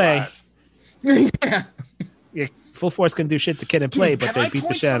Kid and Play. Yeah. Yeah. Full Force couldn't do shit to Kid and Play, but they beat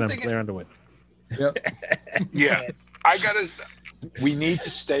the shit out of Blair Underwood. Yep. Yeah. We need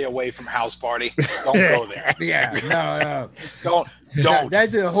to stay away from House Party. Don't go there. Yeah, no. Don't.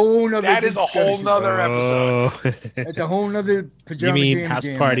 That's a whole nother. That is a whole nother episode. That's a whole nother pajama. You mean jam House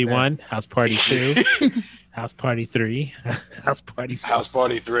jam Party like 1, House Party 2, House Party 3, House Party 4. House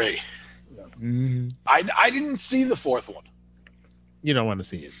Party 3. I didn't see the fourth one. You don't want to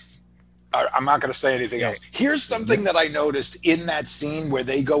see it. I'm not going to say anything else. Here's something that I noticed in that scene where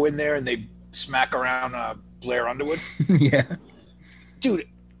they go in there and they smack around Blair Underwood. Yeah. Dude,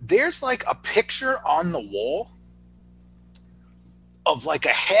 there's like a picture on the wall of like a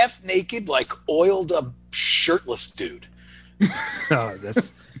half-naked, like oiled-up, shirtless dude. Oh,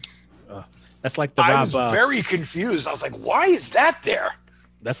 that's like the Rob. I was very confused. I was like, why is that there?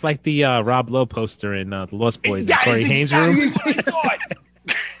 That's like the Rob Lowe poster in The Lost Boys. That Corey is Haim's exactly room. what I thought.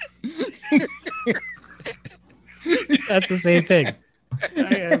 That's the same thing.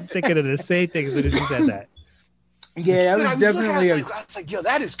 I am thinking of the same thing as soon as you said that. Yeah, that was definitely. I was like, yo,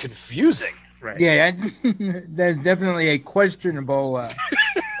 that is confusing. Right. Yeah, that's definitely a questionable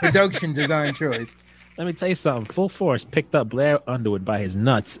production design choice. Let me tell you something. Full Force picked up Blair Underwood by his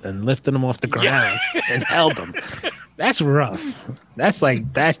nuts and lifted him off the ground and held him. That's rough. That's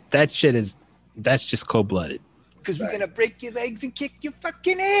like that shit is. That's just cold blooded. Because we're gonna break your legs and kick your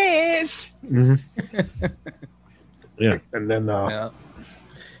fucking ass. Mm-hmm. Yeah, and then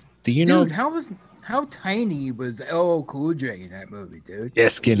do you know how tiny was LL Cool J in that movie, dude? Yeah,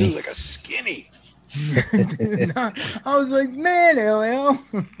 skinny. Dude, like a skinny. I was like, man, LL.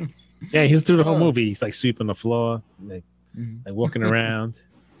 Yeah, he's through the whole movie. He's like sweeping the floor, like walking around.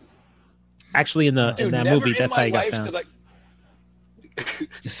 Actually, in that movie, that's how he got found.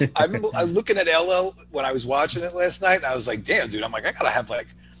 I'm looking at LL when I was watching it last night, and I was like, damn, dude, I'm like, I gotta have like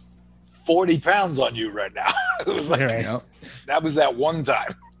 40 pounds on you right now. It was like, that was that one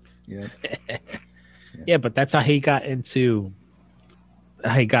time. Yeah. Yeah, but that's how he got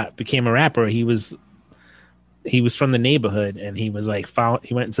became a rapper. He was from the neighborhood, and he was like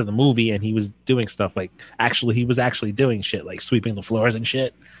he went into the movie, and he was doing stuff like he was actually doing shit like sweeping the floors and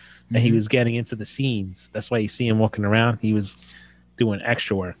shit. And he was getting into the scenes. That's why you see him walking around. He was doing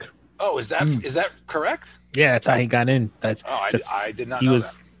extra work. Oh, is that correct? Yeah, that's how he got in. I did not know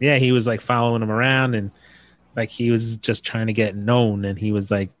that. Yeah, he was like following him around, and like he was just trying to get known, and he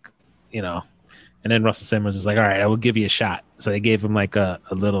was like, And then Russell Simmons was like, all right, I will give you a shot. So they gave him like a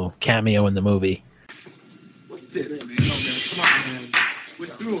little cameo in the movie. Come on, man. We're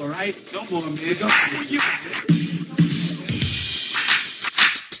through, all right? No more, man. Don't more. You.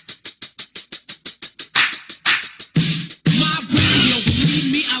 My radio,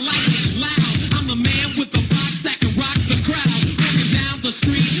 believe me, I like it loud. I'm the man with the box that can rock the crowd. Walking down the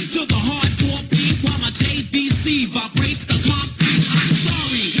street to the hardcore beat while my JVC vibrates the concrete. I'm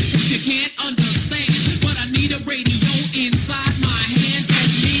sorry if you can't understand, but I need a radio inside my hand.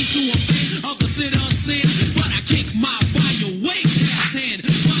 Don't mean to offend of the citizen, but I kick my fire way past hand.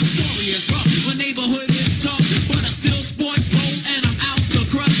 My story is rough, my neighborhood is tough, but I still sport gold and I'm out to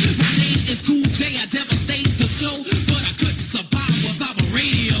crush. My name is Cool J, I devastate the show, but I couldn't survive without a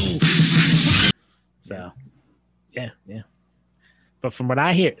radio. So, yeah. But from what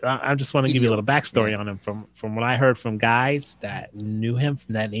I hear, I just want to give you a little backstory on him. From what I heard from guys that knew him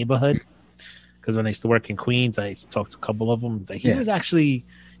from that neighborhood, because when I used to work in Queens, I used to talk to a couple of them. Like he was actually,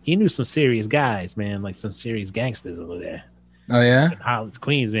 he knew some serious guys, man, like some serious gangsters over there. Oh yeah, in Hollis,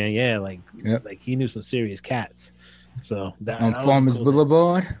 Queens, man. Yeah, like he knew some serious cats. So that on that was Farmers cool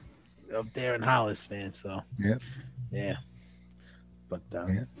Boulevard up there in Hollis, man. So yeah. But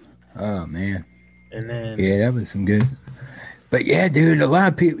oh man, and then that was some good. But yeah, dude, a lot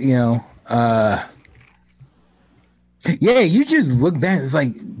of people, you just look back. It's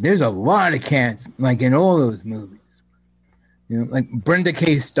like there's a lot of cats, like in all those movies. Like Brenda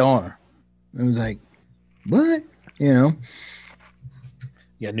K. Starr. It was like, what? New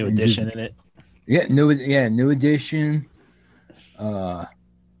Edition in it. Yeah, New Edition. Well,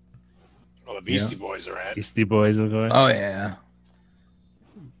 the Beastie Boys are at. Beastie Boys are going. Oh yeah.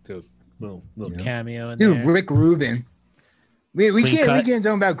 Dude, little cameo in Dude, there. Rick Rubin. We Clean cut. can't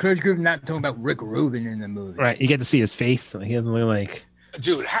talk about Kurt Rubin, not talking about Rick Rubin in the movie. Right, you get to see his face. He doesn't look like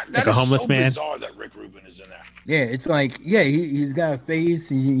Dude, that a is homeless so man. bizarre that Rick Rubin is in there. Yeah, it's like, he's got a face.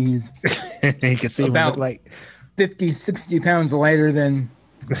 He's you can see him about look like 50, 60 pounds lighter than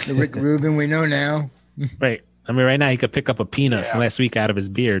the Rick Rubin we know now. right. I mean, right now he could pick up a peanut from last week out of his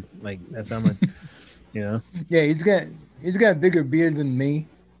beard. Like that's how much, Yeah, he's got a bigger beard than me.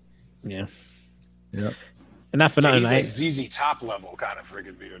 Yeah. Yep. And not for nothing, He's like ZZ Top level kind of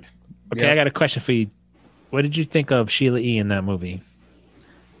friggin' beard. Okay, I got a question for you. What did you think of Sheila E. in that movie?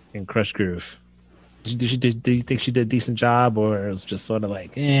 In Crush Groove? Do you think she did a decent job, or it was just sort of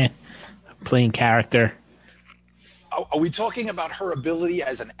like, plain character? Are we talking about her ability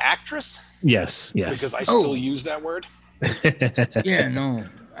as an actress? Yes. Because I still use that word. Yeah, no.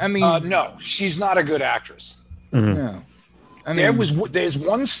 I mean, no, she's not a good actress. Mm-hmm. No. I mean, there's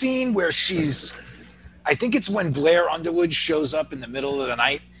one scene where she's, I think it's when Blair Underwood shows up in the middle of the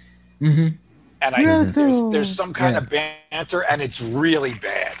night, and there's some kind of banter, and it's really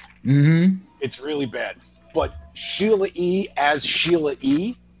bad. Mm-hmm. It's really bad. But Sheila E. as Sheila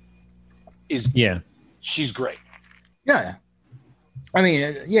E. is she's great. Yeah, I mean,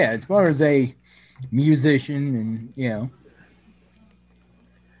 as far as a musician, and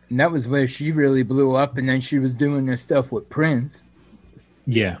and that was where she really blew up, and then she was doing this stuff with Prince.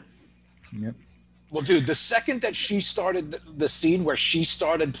 Yeah. Yep. Well, dude, the second that she started the scene where she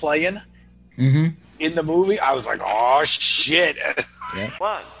started playing in the movie, I was like, oh, shit. Yeah.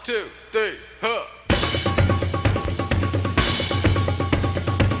 1, 2, 3, huh.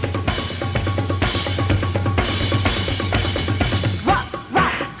 Rock,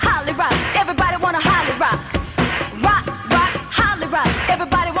 rock, holly rock. Everybody wanna holly rock. Rock, rock, holly rock.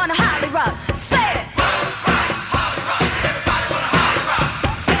 Everybody wanna holly rock. Say it.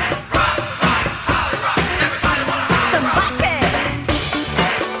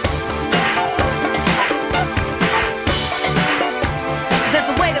 There's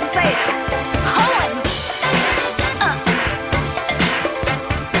a way to say it. Horns.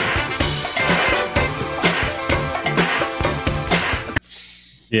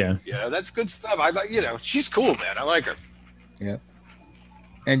 Yeah. Yeah, that's good stuff. I like, she's cool, man. I like her. Yeah.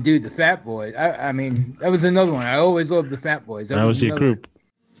 And dude, the Fat Boys. I mean, that was another one. I always loved the Fat Boys. That was your group.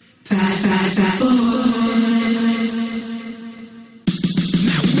 Be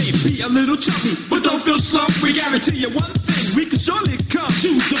a little chubby, but don't feel slow. We guarantee you one thing: we can surely come to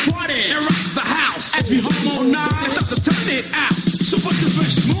the party and rock the house as we harmonize. Stop to turn it out. So what's the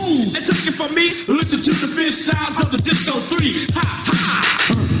best move? And take it from me. Listen to the big sounds of the Disco 3. Ha ha.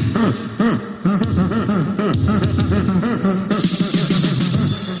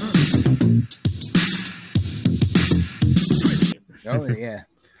 Oh yeah,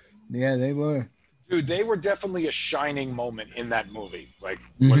 yeah, they were. Dude, they were definitely a shining moment in that movie. Like,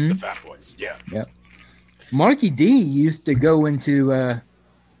 was the Fat Boys? Yeah. Yep. Marky D used to go into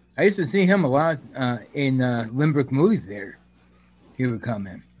I used to see him a lot in Limerick Movie Theater. He would come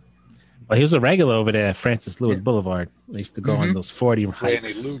in. Well, he was a regular over there at Francis Lewis Boulevard. I used to go on those 40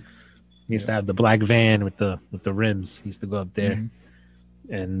 hikes. He used to have the black van with the rims. He used to go up there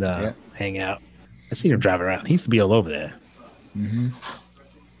and hang out. I seen him drive around. He used to be all over there.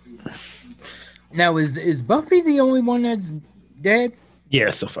 Now, is Buffy the only one that's dead?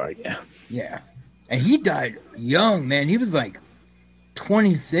 Yeah, so far, yeah. Yeah. And he died young, man. He was like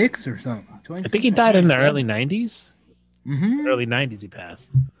 26 or something. I think he died in the early 90s. Early 90s he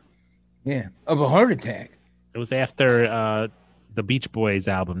passed. Yeah, of a heart attack. It was after the Beach Boys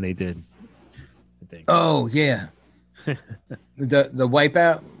album they did, I think. Oh, yeah. the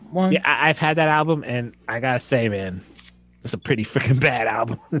Wipeout one? Yeah, I've had that album, and I gotta say, man, it's a pretty freaking bad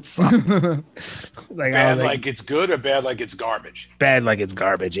album. Bad like it's good or bad like it's garbage? Bad like it's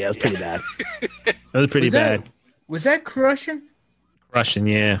garbage. Yeah, it was pretty bad. It was pretty bad. Was that Crushing? Crushing,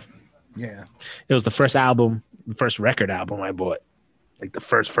 yeah. Yeah. It was the first album, the first record album I bought. Like the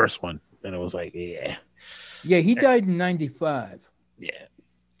first one. And it was like, yeah. Yeah, he died in 95. Yeah.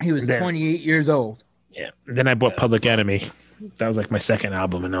 He was 28 years old. Yeah. Then I bought Public Enemy. That was like my second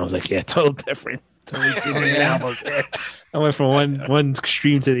album, and I was like, yeah, total different. Totally different albums. Yeah. I went from one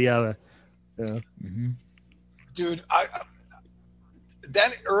extreme to the other. Yeah. Dude,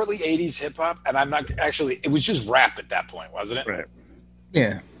 that early 80s hip hop, and I'm not actually, it was just rap at that point, wasn't it? Right.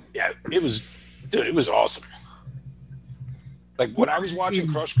 Yeah. Yeah, it was awesome. Like when I was watching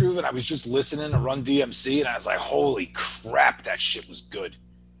Crush Groove and I was just listening to Run DMC, and I was like, holy crap, that shit was good.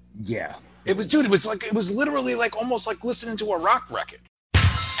 Yeah. It was literally like almost like listening to a rock record.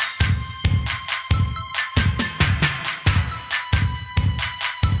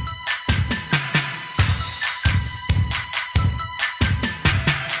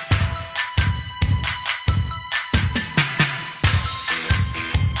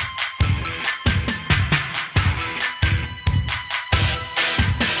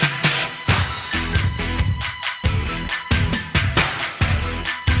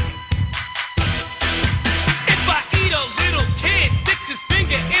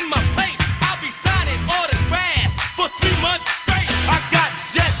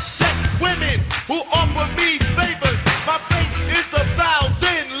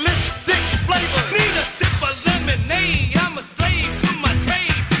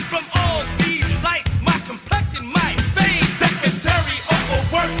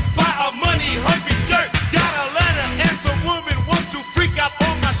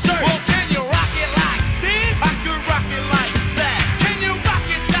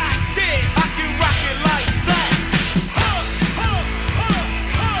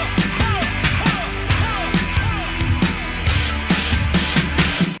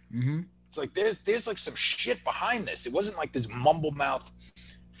 There's like some shit behind this. It wasn't like this mumble mouth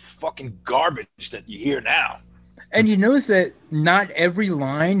fucking garbage that you hear now. And you notice that not every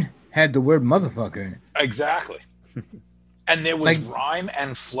line had the word motherfucker in it. Exactly. And there was rhyme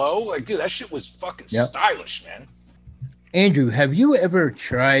and flow. Like, dude, that shit was fucking stylish, man. Andrew, have you ever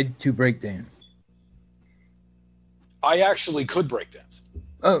tried to break dance? I actually could break dance.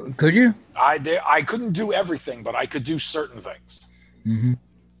 Oh, could you? I couldn't do everything, but I could do certain things. Mm-hmm.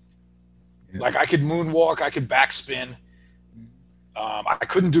 Like I could moonwalk, I could backspin. I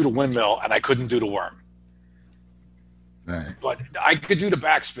couldn't do the windmill, and I couldn't do the worm. Right. But I could do the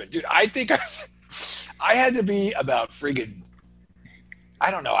backspin. Dude, I think I had to be about friggin', I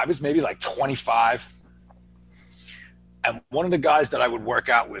don't know, I was maybe like 25. And one of the guys that I would work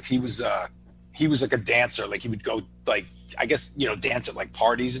out with, he was like a dancer. Like he would go like, I guess, dance at like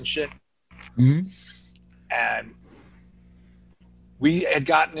parties and shit. Mm-hmm. And we had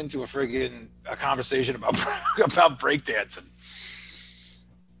gotten into a conversation about breakdancing.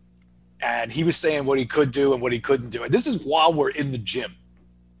 And he was saying what he could do and what he couldn't do. And this is while we're in the gym.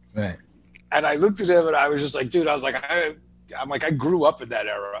 Right. And I looked at him and I was just like, dude, I was like, I grew up in that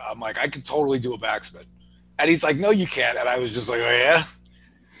era. I'm like, I could totally do a backspin. And he's like, no, you can't. And I was just like, oh, yeah?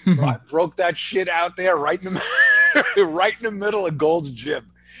 Bro, I broke that shit out there right in the middle of Gold's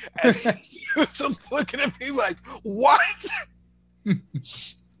Gym. And he was looking at me like, what?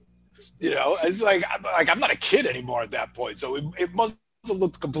 It's like I'm not a kid anymore at that point. So it must have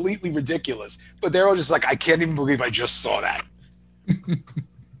looked completely ridiculous. But they're all just like, I can't even believe I just saw that.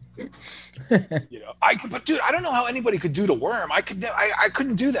 But dude, I don't know how anybody could do the worm. I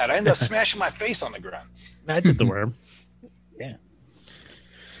couldn't do that. I ended up smashing my face on the ground. I did the worm. Yeah.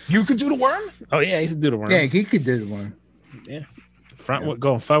 You could do the worm? Oh yeah, I used to do the worm. Yeah, he could do the worm. Yeah.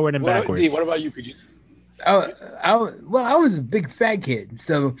 Going forward and backwards. D, what about you? Could you? I was a big fat kid,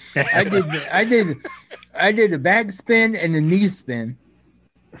 so I did a back spin and a knee spin.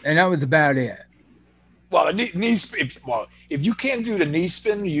 and that was about it. Well, a knee spin. If you can't do the knee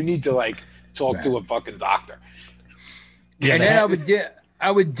spin, you need to like talk to a fucking doctor. Yeah, and then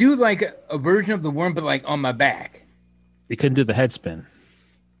I would do like a version of the worm, but like on my back. You couldn't do the head spin.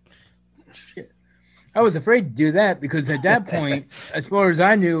 Shit. I was afraid to do that because at that point, as far as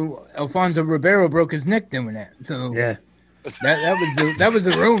I knew, Alfonso Ribeiro broke his neck doing that. So yeah, that was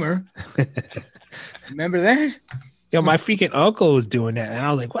the rumor. Remember that? Yo, my freaking uncle was doing that, and I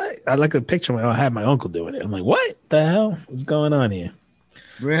was like, "What?" I like a picture when I had my uncle doing it. I'm like, "What the hell? What's going on here?"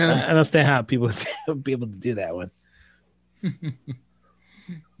 Really? I understand how people would be able to do that one.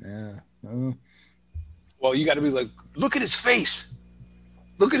 Yeah. Well, you got to be like, look at his face.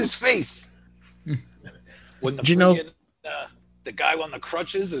 Look at his face. When the the guy on the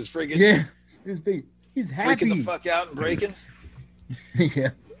crutches is friggin' he's happy. Freaking the fuck out and breaking. Yeah.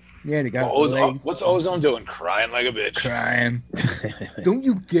 Yeah, the guy. What's Ozone doing? Crying like a bitch. Crying. Don't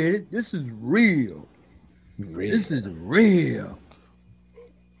you get it? This is real. This is real.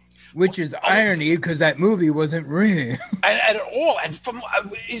 Which is irony because that movie wasn't real. And at all. And from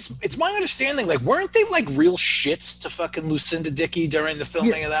it's my understanding, like, weren't they like real shits to fucking Lucinda Dickey during the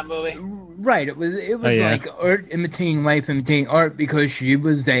filming of that movie? Right. It was like art imitating life, imitating art, because she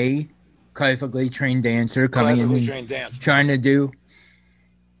was a classically trained dancer coming in trying to do.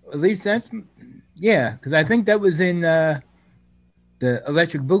 At least that's because I think that was in the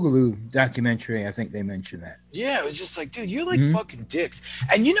Electric Boogaloo documentary. I think they mentioned that. Yeah, it was just like, dude, you're like fucking dicks.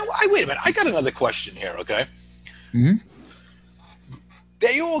 And you know, wait a minute, I got another question here, okay? Mm-hmm.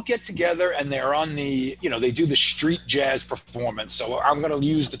 They all get together and they're on they do the street jazz performance. So I'm going to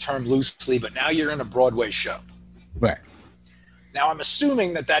use the term loosely, but now you're in a Broadway show. Right. Now I'm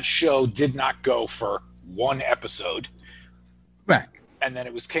assuming that show did not go for one episode. Right. And then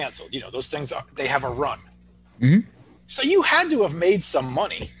it was canceled. You know, those things they have a run. Mm-hmm. So you had to have made some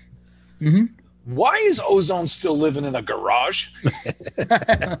money. Mm-hmm. Why is Ozone still living in a garage?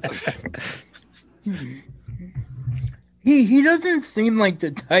 He doesn't seem like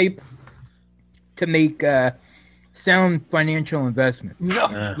the type to make sound financial investment.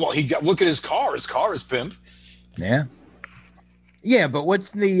 No. Well, look at his car. His car is pimp. Yeah. Yeah, but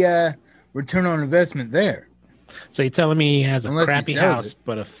what's the return on investment there? So you're telling me he has a Unless he crappy sells house,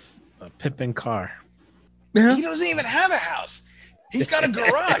 but a pimping car? Yeah. He doesn't even have a house. He's got a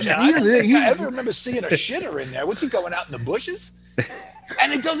garage. And I don't think I ever remember seeing a shitter in there. What's he going out in the bushes?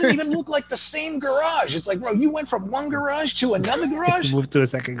 And it doesn't even look like the same garage. It's like, bro, you went from one garage to another garage? Moved to a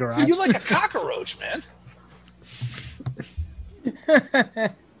second garage. You're like a cockroach, man.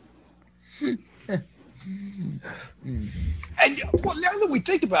 And well, now that we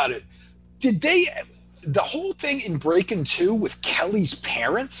think about it, did the whole thing in Breakin' 2 with Kelly's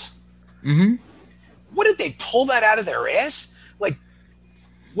parents? Mm-hmm. What did they pull that out of their ass? Like,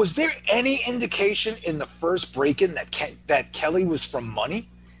 was there any indication in the first Breakin' that Kelly was from Money?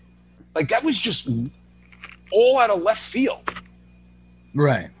 Like, that was just all out of left field.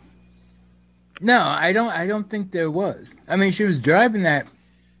 Right. No, I don't think there was. I mean, she was driving that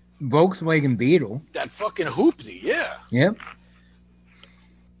Volkswagen Beetle. That fucking hoopty, yeah. Yep.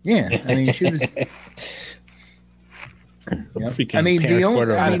 Yeah, I mean, she was. Yep. I mean,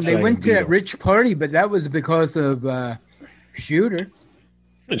 they went to that rich party, but that was because of Shooter.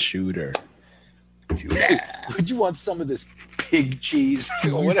 Shooter. Would you want some of this pig cheese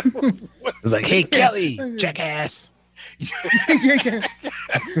or whatever? It was like, hey, Kelly, jackass.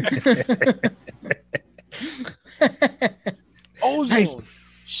 Ozone, nice.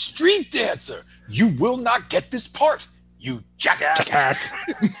 Street dancer. You will not get this part, you jackass.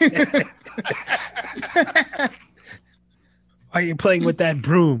 Why are you playing with that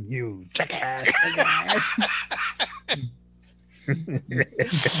broom, you jackass?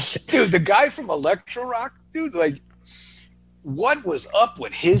 Dude, the guy from Electro Rock, dude, like, what was up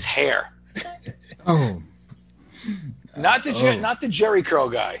with his hair? Oh. Not the Jerry Curl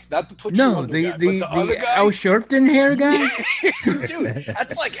guy, not the put no, the other guy. Al Sharpton hair guy. Dude,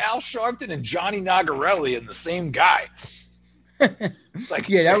 that's like Al Sharpton and Johnny Nagarelli and the same guy. Like,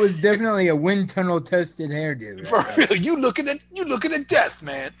 yeah, that was definitely a wind tunnel tested hairdo. For real, you looking at death,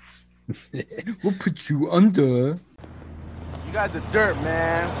 man. We'll put you under. You guys are dirt,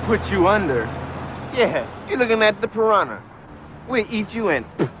 man. Put you under. Yeah, you're looking at the piranha. We'll eat you and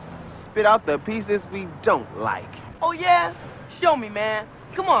spit out the pieces we don't like. Oh, yeah? Show me, man.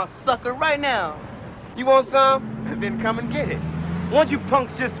 Come on, sucker, right now. You want some? Then come and get it. Why don't you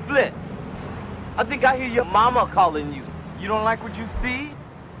punks just split? I think I hear your mama calling you. You don't like what you see?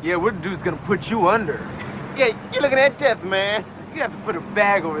 Yeah, we're the dude's gonna put you under. Yeah, you're looking at death, man. You have to put a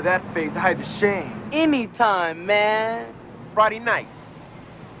bag over that face to hide the shame. Anytime, man. Friday night.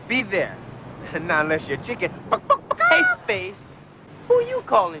 be there. Not unless you're chicken. Hey, Face, who you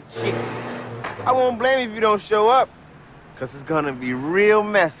calling chick? I won't blame you if you don't show up. Because it's going to be real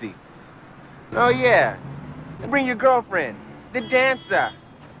messy. Oh, yeah. And bring your girlfriend, the dancer.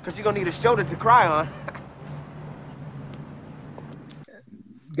 Because you're going to need a shoulder to cry on.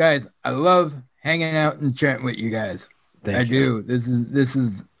 Guys, I love hanging out and chatting with you guys. I do. This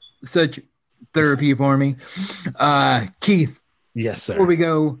is such therapy for me. Keith. Yes, sir. Before we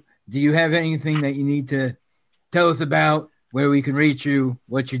go, do you have anything that you need to tell us about, where we can reach you,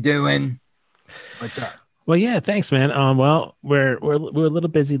 what you're doing? What's up? Well, yeah, thanks, man. Well, we're a little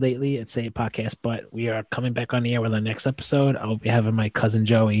busy lately at Say It Podcast, but we are coming back on the air with our next episode. I'll be having my cousin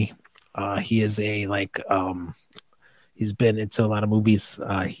Joey. He is he's been into a lot of movies.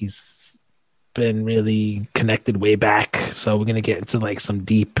 He's been really connected way back, so we're gonna get into like some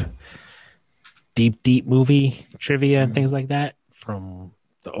deep movie trivia and things like that from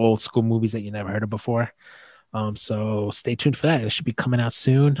the old school movies that you never heard of before. So stay tuned for that. It should be coming out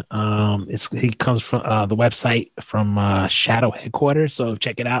soon. He comes from the website from Shadow Headquarters, so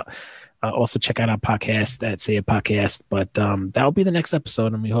check it out. Also check out our podcast at Say It Podcast. But that'll be the next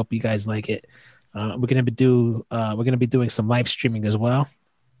episode, and we hope you guys like it. We're gonna be doing some live streaming as well,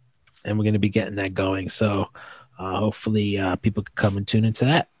 and we're gonna be getting that going. So hopefully people can come and tune into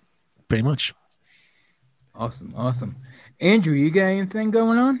that. Pretty much. Awesome. Andrew, you got anything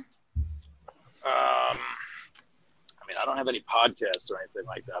going on? I don't have any podcasts or anything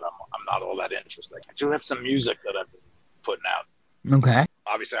like that. I'm not all that interested. I do have some music that I've been putting out. Okay.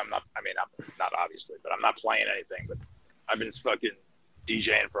 Obviously, I'm not playing anything, but I've been fucking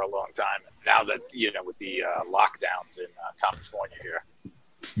DJing for a long time. And now that, with the lockdowns in California here,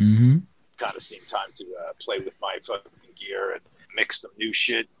 kind of seen time to play with my fucking gear and mix some new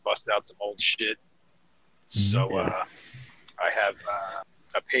shit, bust out some old shit. So I have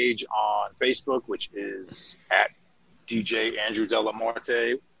a page on Facebook, which is at DJ Andrew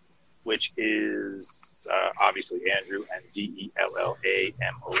Dellamorte, which is obviously Andrew and DELLAMORTE.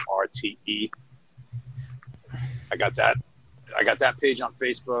 I got that page on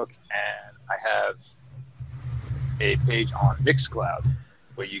Facebook, and I have a page on Mixcloud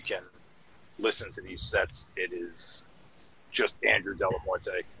where you can listen to these sets. It is just Andrew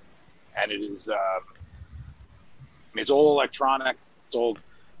Dellamorte, and it is it's all electronic, it's all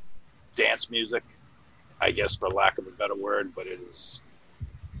dance music, I guess, for lack of a better word, but it is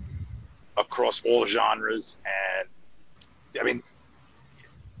across all genres. And I mean,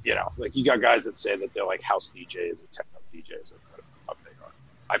 like you got guys that say that they're like house DJs or techno DJs or whatever the fuck they are.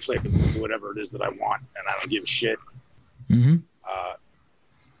 I play whatever it is that I want, and I don't give a shit.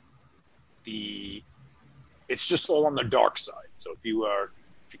 It's just all on the dark side. So if you're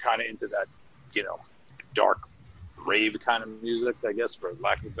kind of into that, dark rave kind of music, I guess, for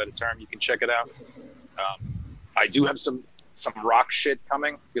lack of a better term, you can check it out. I do have some rock shit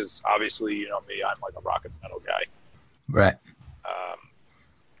coming, because obviously, me, I'm like a rock and metal guy. Right.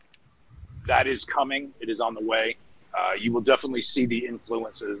 That is coming. It is on the way. You will definitely see the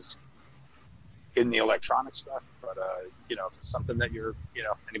influences in the electronic stuff, but if it's something that you're,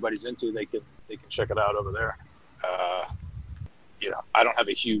 anybody's into, they can check it out over there. I don't have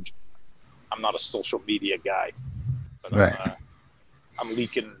I'm not a social media guy, but right. I'm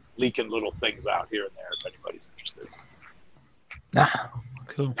leaking little things out here and there if anybody's interested.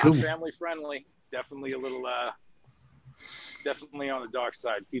 Cool. Not family friendly. Definitely a little, definitely on the dark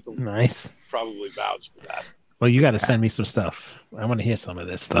side. People nice. Probably vouch for that. Well, you got to send me some stuff. I want to hear some of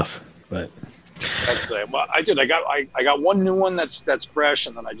this stuff. But I'd say, well, I did. I got one new one that's fresh,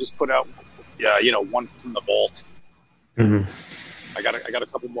 and then I just put out, one from the vault. I got a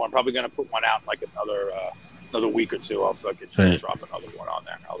couple more. I'm probably gonna put one out in like another week or two. I'll fucking drop another one on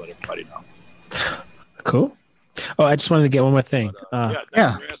there. I'll let everybody know. Cool. Oh, I just wanted to get one more thing. Thanks for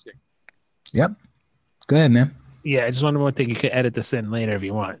asking. Yep. Go ahead, man. Yeah, I just wanted one more thing. You could edit this in later if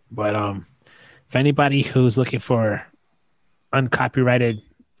you want. But if anybody who's looking for uncopyrighted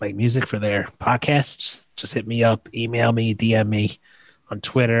like music for their podcasts, just hit me up, email me, DM me on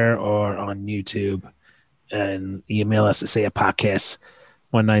Twitter or on YouTube, and email us at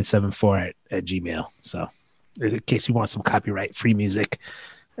sayapodcast1974 at Gmail. So in case you want some copyright free music,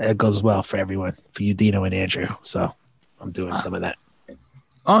 it goes well for everyone, for you, Dino and Andrew. So I'm doing some of that.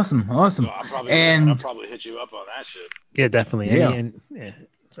 Awesome. So I'll probably hit you up on that shit. Yeah, definitely. Yeah.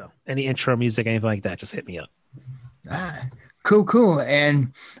 So any intro music, anything like that, just hit me up. Cool.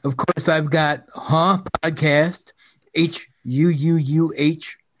 And of course, I've got Podcast, HUUUH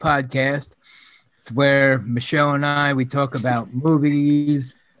podcast. It's where Michelle and I, we talk about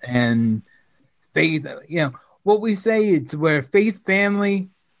movies and faith. What we say, it's where faith, family,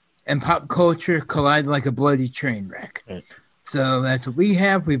 and pop culture collide like a bloody train wreck. Right. So that's what we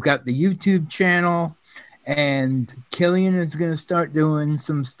have. We've got the YouTube channel, and Killian is going to start doing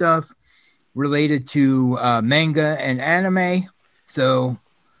some stuff related to manga and anime. So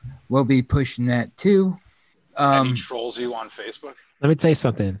we'll be pushing that too. And he trolls you on Facebook. Let me tell you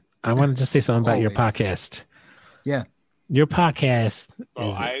something. I want to just say something about your Always. podcast. Yeah. Your podcast Oh,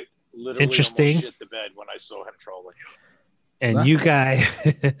 is I literally interesting. almost shit the bed when I saw him trolling you. and What? you guys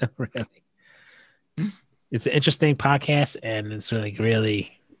really, it's an interesting podcast, and it's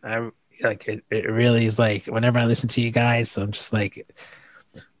really I like it. It really is like whenever I listen to you guys, I'm just like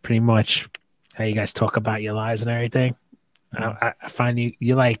pretty much how you guys talk about your lives and everything. I find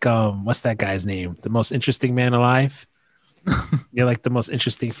you like what's that guy's name? The most interesting man alive. You're like the most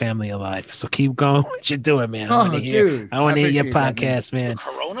interesting family alive. So keep going what you're doing, man. I want to hear your appreciate that, podcast, man.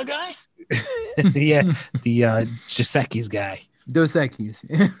 Corona guy? Yeah, the Giuseppes guy. Dos Equis.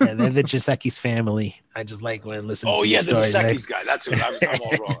 Yeah, they're the Giuseppes family. I just like when listening Oh to yeah, the the stories. Giuseppe's guy. That's who I'm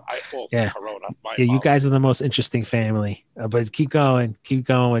all wrong. Yeah. Corona. My Yeah, you guys are the apologies. most interesting family. But keep going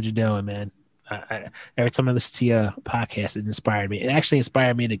what you're doing, man. Every time I listen to your podcast, it inspired me. It actually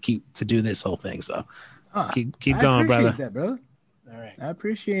inspired me to do this whole thing. So keep going, brother. I appreciate that, brother. All right. I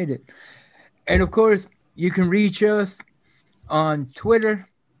appreciate it. And of course, you can reach us on Twitter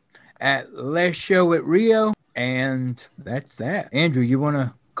at Let's Show It Rio. And that's that. Andrew, you want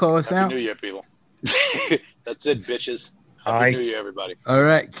to call us Happy out? New Year, people. That's it, bitches. Happy Nice. New Year, everybody. All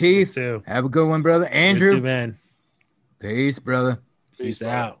right, Keith. You too. Have a good one, brother. You Andrew. too, man. Peace, brother. Peace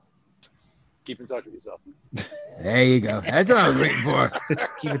brother. out. Keep in touch with yourself. There you go. That's what I was waiting for.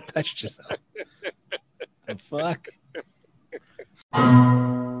 Keep in touch with yourself. The fuck?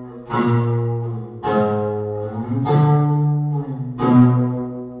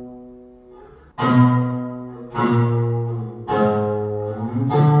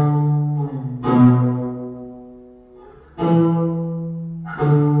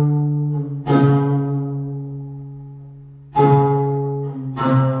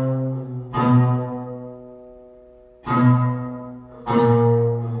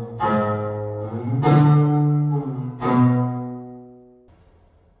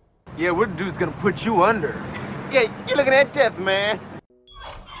 Yeah, what dude's gonna put you under? Yeah, you're looking at death, man.